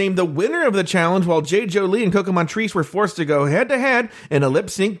Winters was named the winner of the challenge, while Jade Jolie and Coco Montrese were forced to go head-to-head in a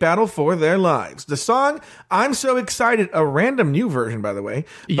lip-sync battle for their lives. The song, I'm So Excited, a random new version, by the way,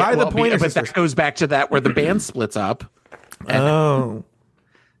 by the Pointer Sisters. But that goes back to that where the band splits up.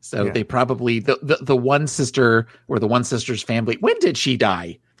 So they probably, the one sister or the one sister's family, when did she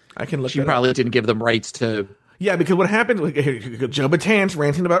die? I can look. She probably didn't give them rights to. Yeah, because what happened, Joe Batan's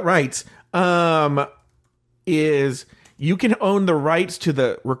ranting about rights, is you can own the rights to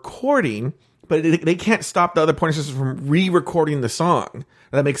the recording, but they can't stop the other Pointer Sisters from re-recording the song.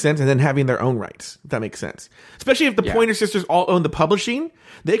 That makes sense, and then having their own rights. That makes sense, especially if the Pointer Sisters all own the publishing.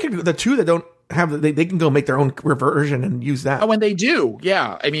 They could, the two that don't have, they can go make their own reversion and use that. Oh, and they do,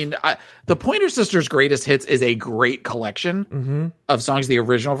 yeah. I mean, the Pointer Sisters' Greatest Hits is a great collection of songs. The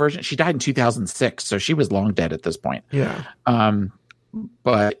original version, she died in 2006, so she was long dead at this point. Yeah.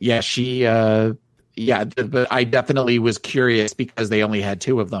 But yeah, she. But I definitely was curious because they only had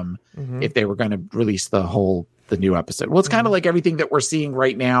two of them. If they were going to release the new episode. Well, it's kind of like everything that we're seeing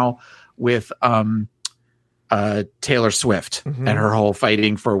right now with Taylor Swift and her whole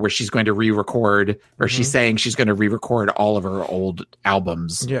fighting for where she's going to re-record, or she's saying she's going to re-record all of her old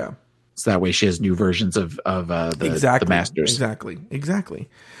albums. Yeah. So that way she has new versions of the masters. Exactly.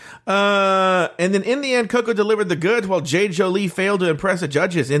 And then in the end, Coco delivered the goods while Jade Jolie failed to impress the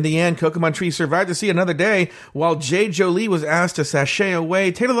judges. In the end, Coco Montrese survived to see another day while Jade Jolie was asked to sashay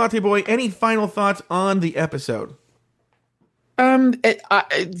away. Taylor Latte Boy, any final thoughts on the episode?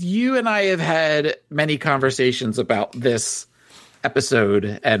 You and I have had many conversations about this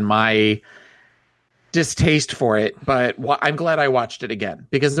episode and my distaste for it, but I'm glad I watched it again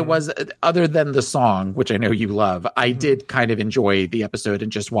because it was, other than the song, which I know you love, I did kind of enjoy the episode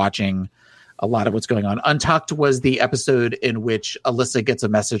and just watching a lot of what's going on. Untucked was the episode in which Alyssa gets a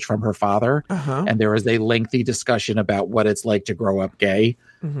message from her father, and there was a lengthy discussion about what it's like to grow up gay.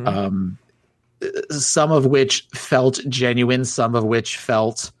 Some of which felt genuine, some of which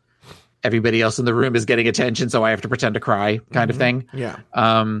felt everybody else in the room is getting attention, so I have to pretend to cry kind of thing. Yeah.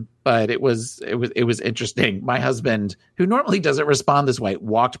 But it was interesting. My husband, who normally doesn't respond this way,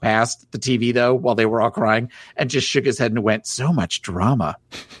 walked past the TV though while they were all crying and just shook his head and went, "So much drama,"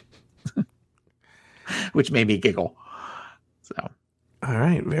 which made me giggle. So, all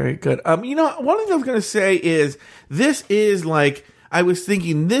right, very good. One thing I was going to say is this is like, I was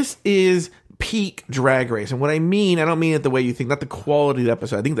thinking this is peak Drag Race. And what I mean, I don't mean it the way you think, not the quality of the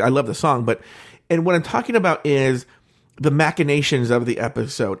episode. I think I love the song, and what I'm talking about is the machinations of the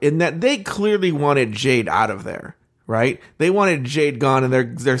episode, in that they clearly wanted Jade out of there, right? They wanted Jade gone, and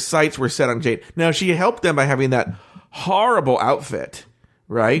their sights were set on Jade. Now, she helped them by having that horrible outfit,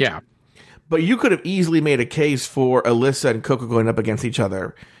 right? Yeah. But you could have easily made a case for Alyssa and Coco going up against each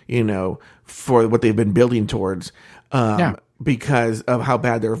other, for what they've been building towards. Because of how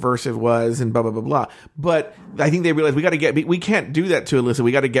bad their versive was and blah, blah, blah, blah. But I think they realized we can't do that to Alyssa.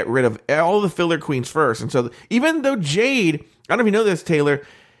 We got to get rid of all the filler queens first. And so even though Jade, I don't know if you know this, Taylor,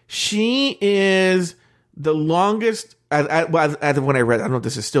 she is the longest, as of when I read, I don't know if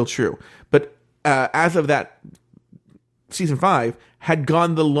this is still true, but as of that season 5, had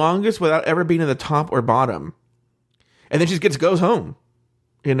gone the longest without ever being in the top or bottom. And then she just goes home,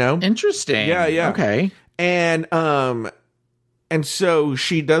 Interesting. Yeah. Okay. And so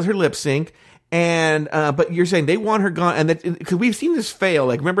she does her lip sync, and but you're saying they want her gone, and that because we've seen this fail.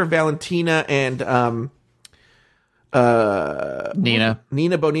 Like, remember Valentina and Nina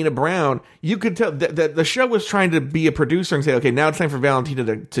Bonina Brown? You could tell that the show was trying to be a producer and say, okay, now it's time for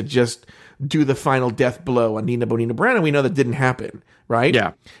Valentina to just do the final death blow on Nina Bonina Brown, and we know that didn't happen, right?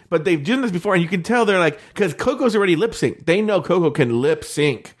 Yeah. But they've done this before, and you can tell they're like, because Coco's already lip sync. They know Coco can lip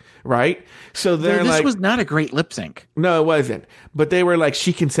sync. Right? So this was not a great lip sync. No, it wasn't. But they were like,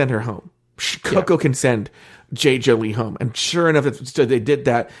 she can send her home. Coco can send Jade Jolie home. And sure enough, so they did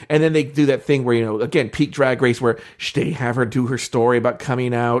that. And then they do that thing where, again, peak Drag Race, where they have her do her story about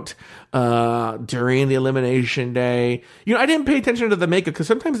coming out during the elimination day. I didn't pay attention to the makeup because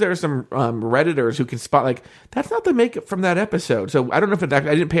sometimes there are some Redditors who can spot, like, that's not the makeup from that episode. So I don't know if I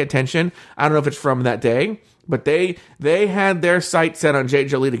didn't pay attention. I don't know if it's from that day. But they had their sights set on Jade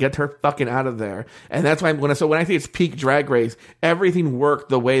Jolie to get her fucking out of there. And that's why when I think it's peak Drag Race, everything worked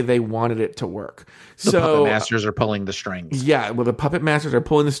the way they wanted it to work. The puppet masters are pulling the strings. Yeah, well, the puppet masters are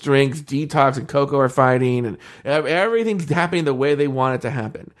pulling the strings. Detox and Coco are fighting, and everything's happening the way they want it to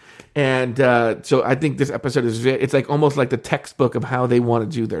happen. And so I think this episode it's like almost like the textbook of how they want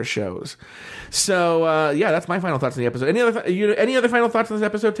to do their shows. So yeah, that's my final thoughts on the episode. Any other final thoughts on this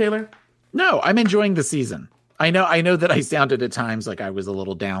episode, Taylor? No, I'm enjoying the season. I know that I sounded at times like I was a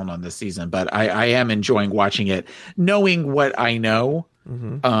little down on this season, but I am enjoying watching it, knowing what I know.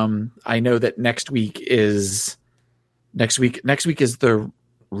 I know that next week is the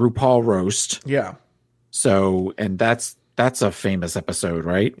RuPaul roast. Yeah. So, and that's a famous episode,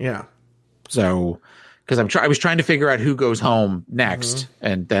 right? Yeah. So, because I was trying to figure out who goes home next,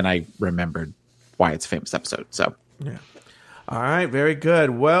 and then I remembered why it's a famous episode. So, yeah. All right, very good.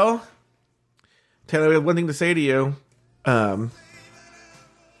 Well, Taylor, we have one thing to say to you. That's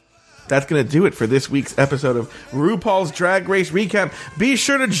going to do it for this week's episode of RuPaul's Drag Race Recap. Be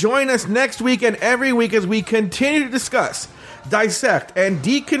sure to join us next week and every week as we continue to discuss, dissect, and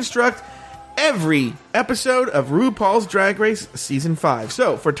deconstruct every episode of RuPaul's Drag Race Season 5.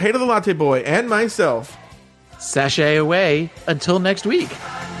 So, for Taylor the Latte Boy and myself, sashay away until next week.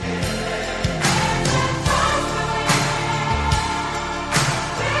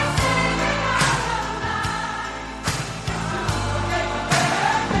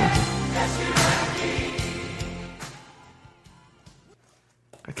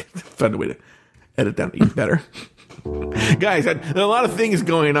 Found a way to edit that even better. Guys, there are a lot of things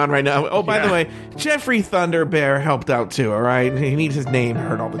going on right now. Oh, by the way, Jeffrey Thunder Bear helped out too, all right? He needs his name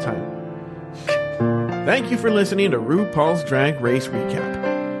heard all the time. Thank you for listening to RuPaul's Drag Race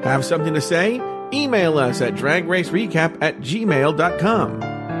Recap. Have something to say? Email us at dragracerecap@gmail.com.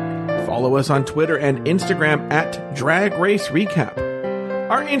 Follow us on Twitter and Instagram at Drag Race Recap.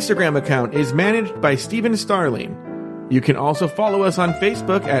 Our Instagram account is managed by Steven Starling. You can also follow us on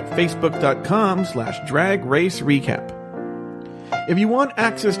Facebook at facebook.com/Drag Race Recap. If you want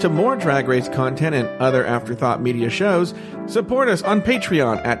access to more Drag Race content and other Afterthought Media shows, support us on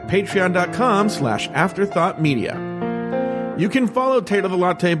Patreon at patreon.com/AfterthoughtMedia. You can follow Taylor the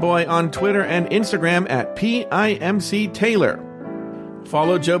Latte Boy on Twitter and Instagram at PIMCTaylor.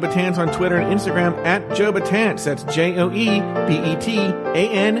 Follow Joe Betance on Twitter and Instagram at Joe Betance. That's JoeBetance.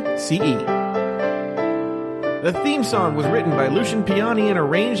 The theme song was written by Lucian Piani and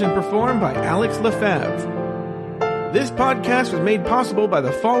arranged and performed by Alex Lefebvre. This podcast was made possible by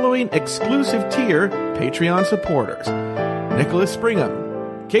the following exclusive tier Patreon supporters: Nicholas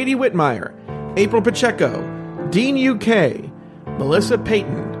Springham, Katie Whitmire, April Pacheco, Dean UK, Melissa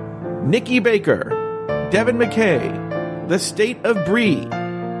Payton, Nikki Baker, Devin McKay, The State of Bree,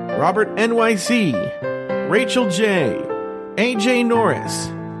 Robert NYC, Rachel J, AJ Norris,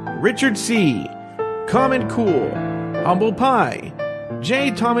 Richard C, Common Cool, Humble Pie,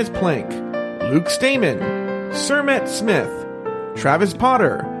 J. Thomas Plank, Luke Stamen, Sermet Smith, Travis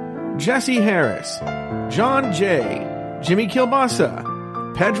Potter, Jesse Harris, John J., Jimmy Kilbasa,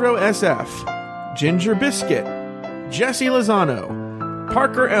 Pedro SF, Ginger Biscuit, Jesse Lozano,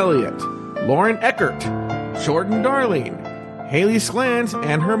 Parker Elliott, Lauren Eckert, Jordan Darling, Haley Slans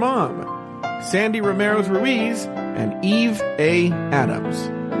and her mom, Sandy Romero's Ruiz, and Eve A.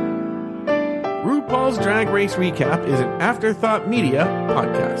 Adams. RuPaul's Drag Race Recap is an Afterthought Media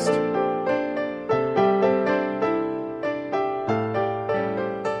podcast.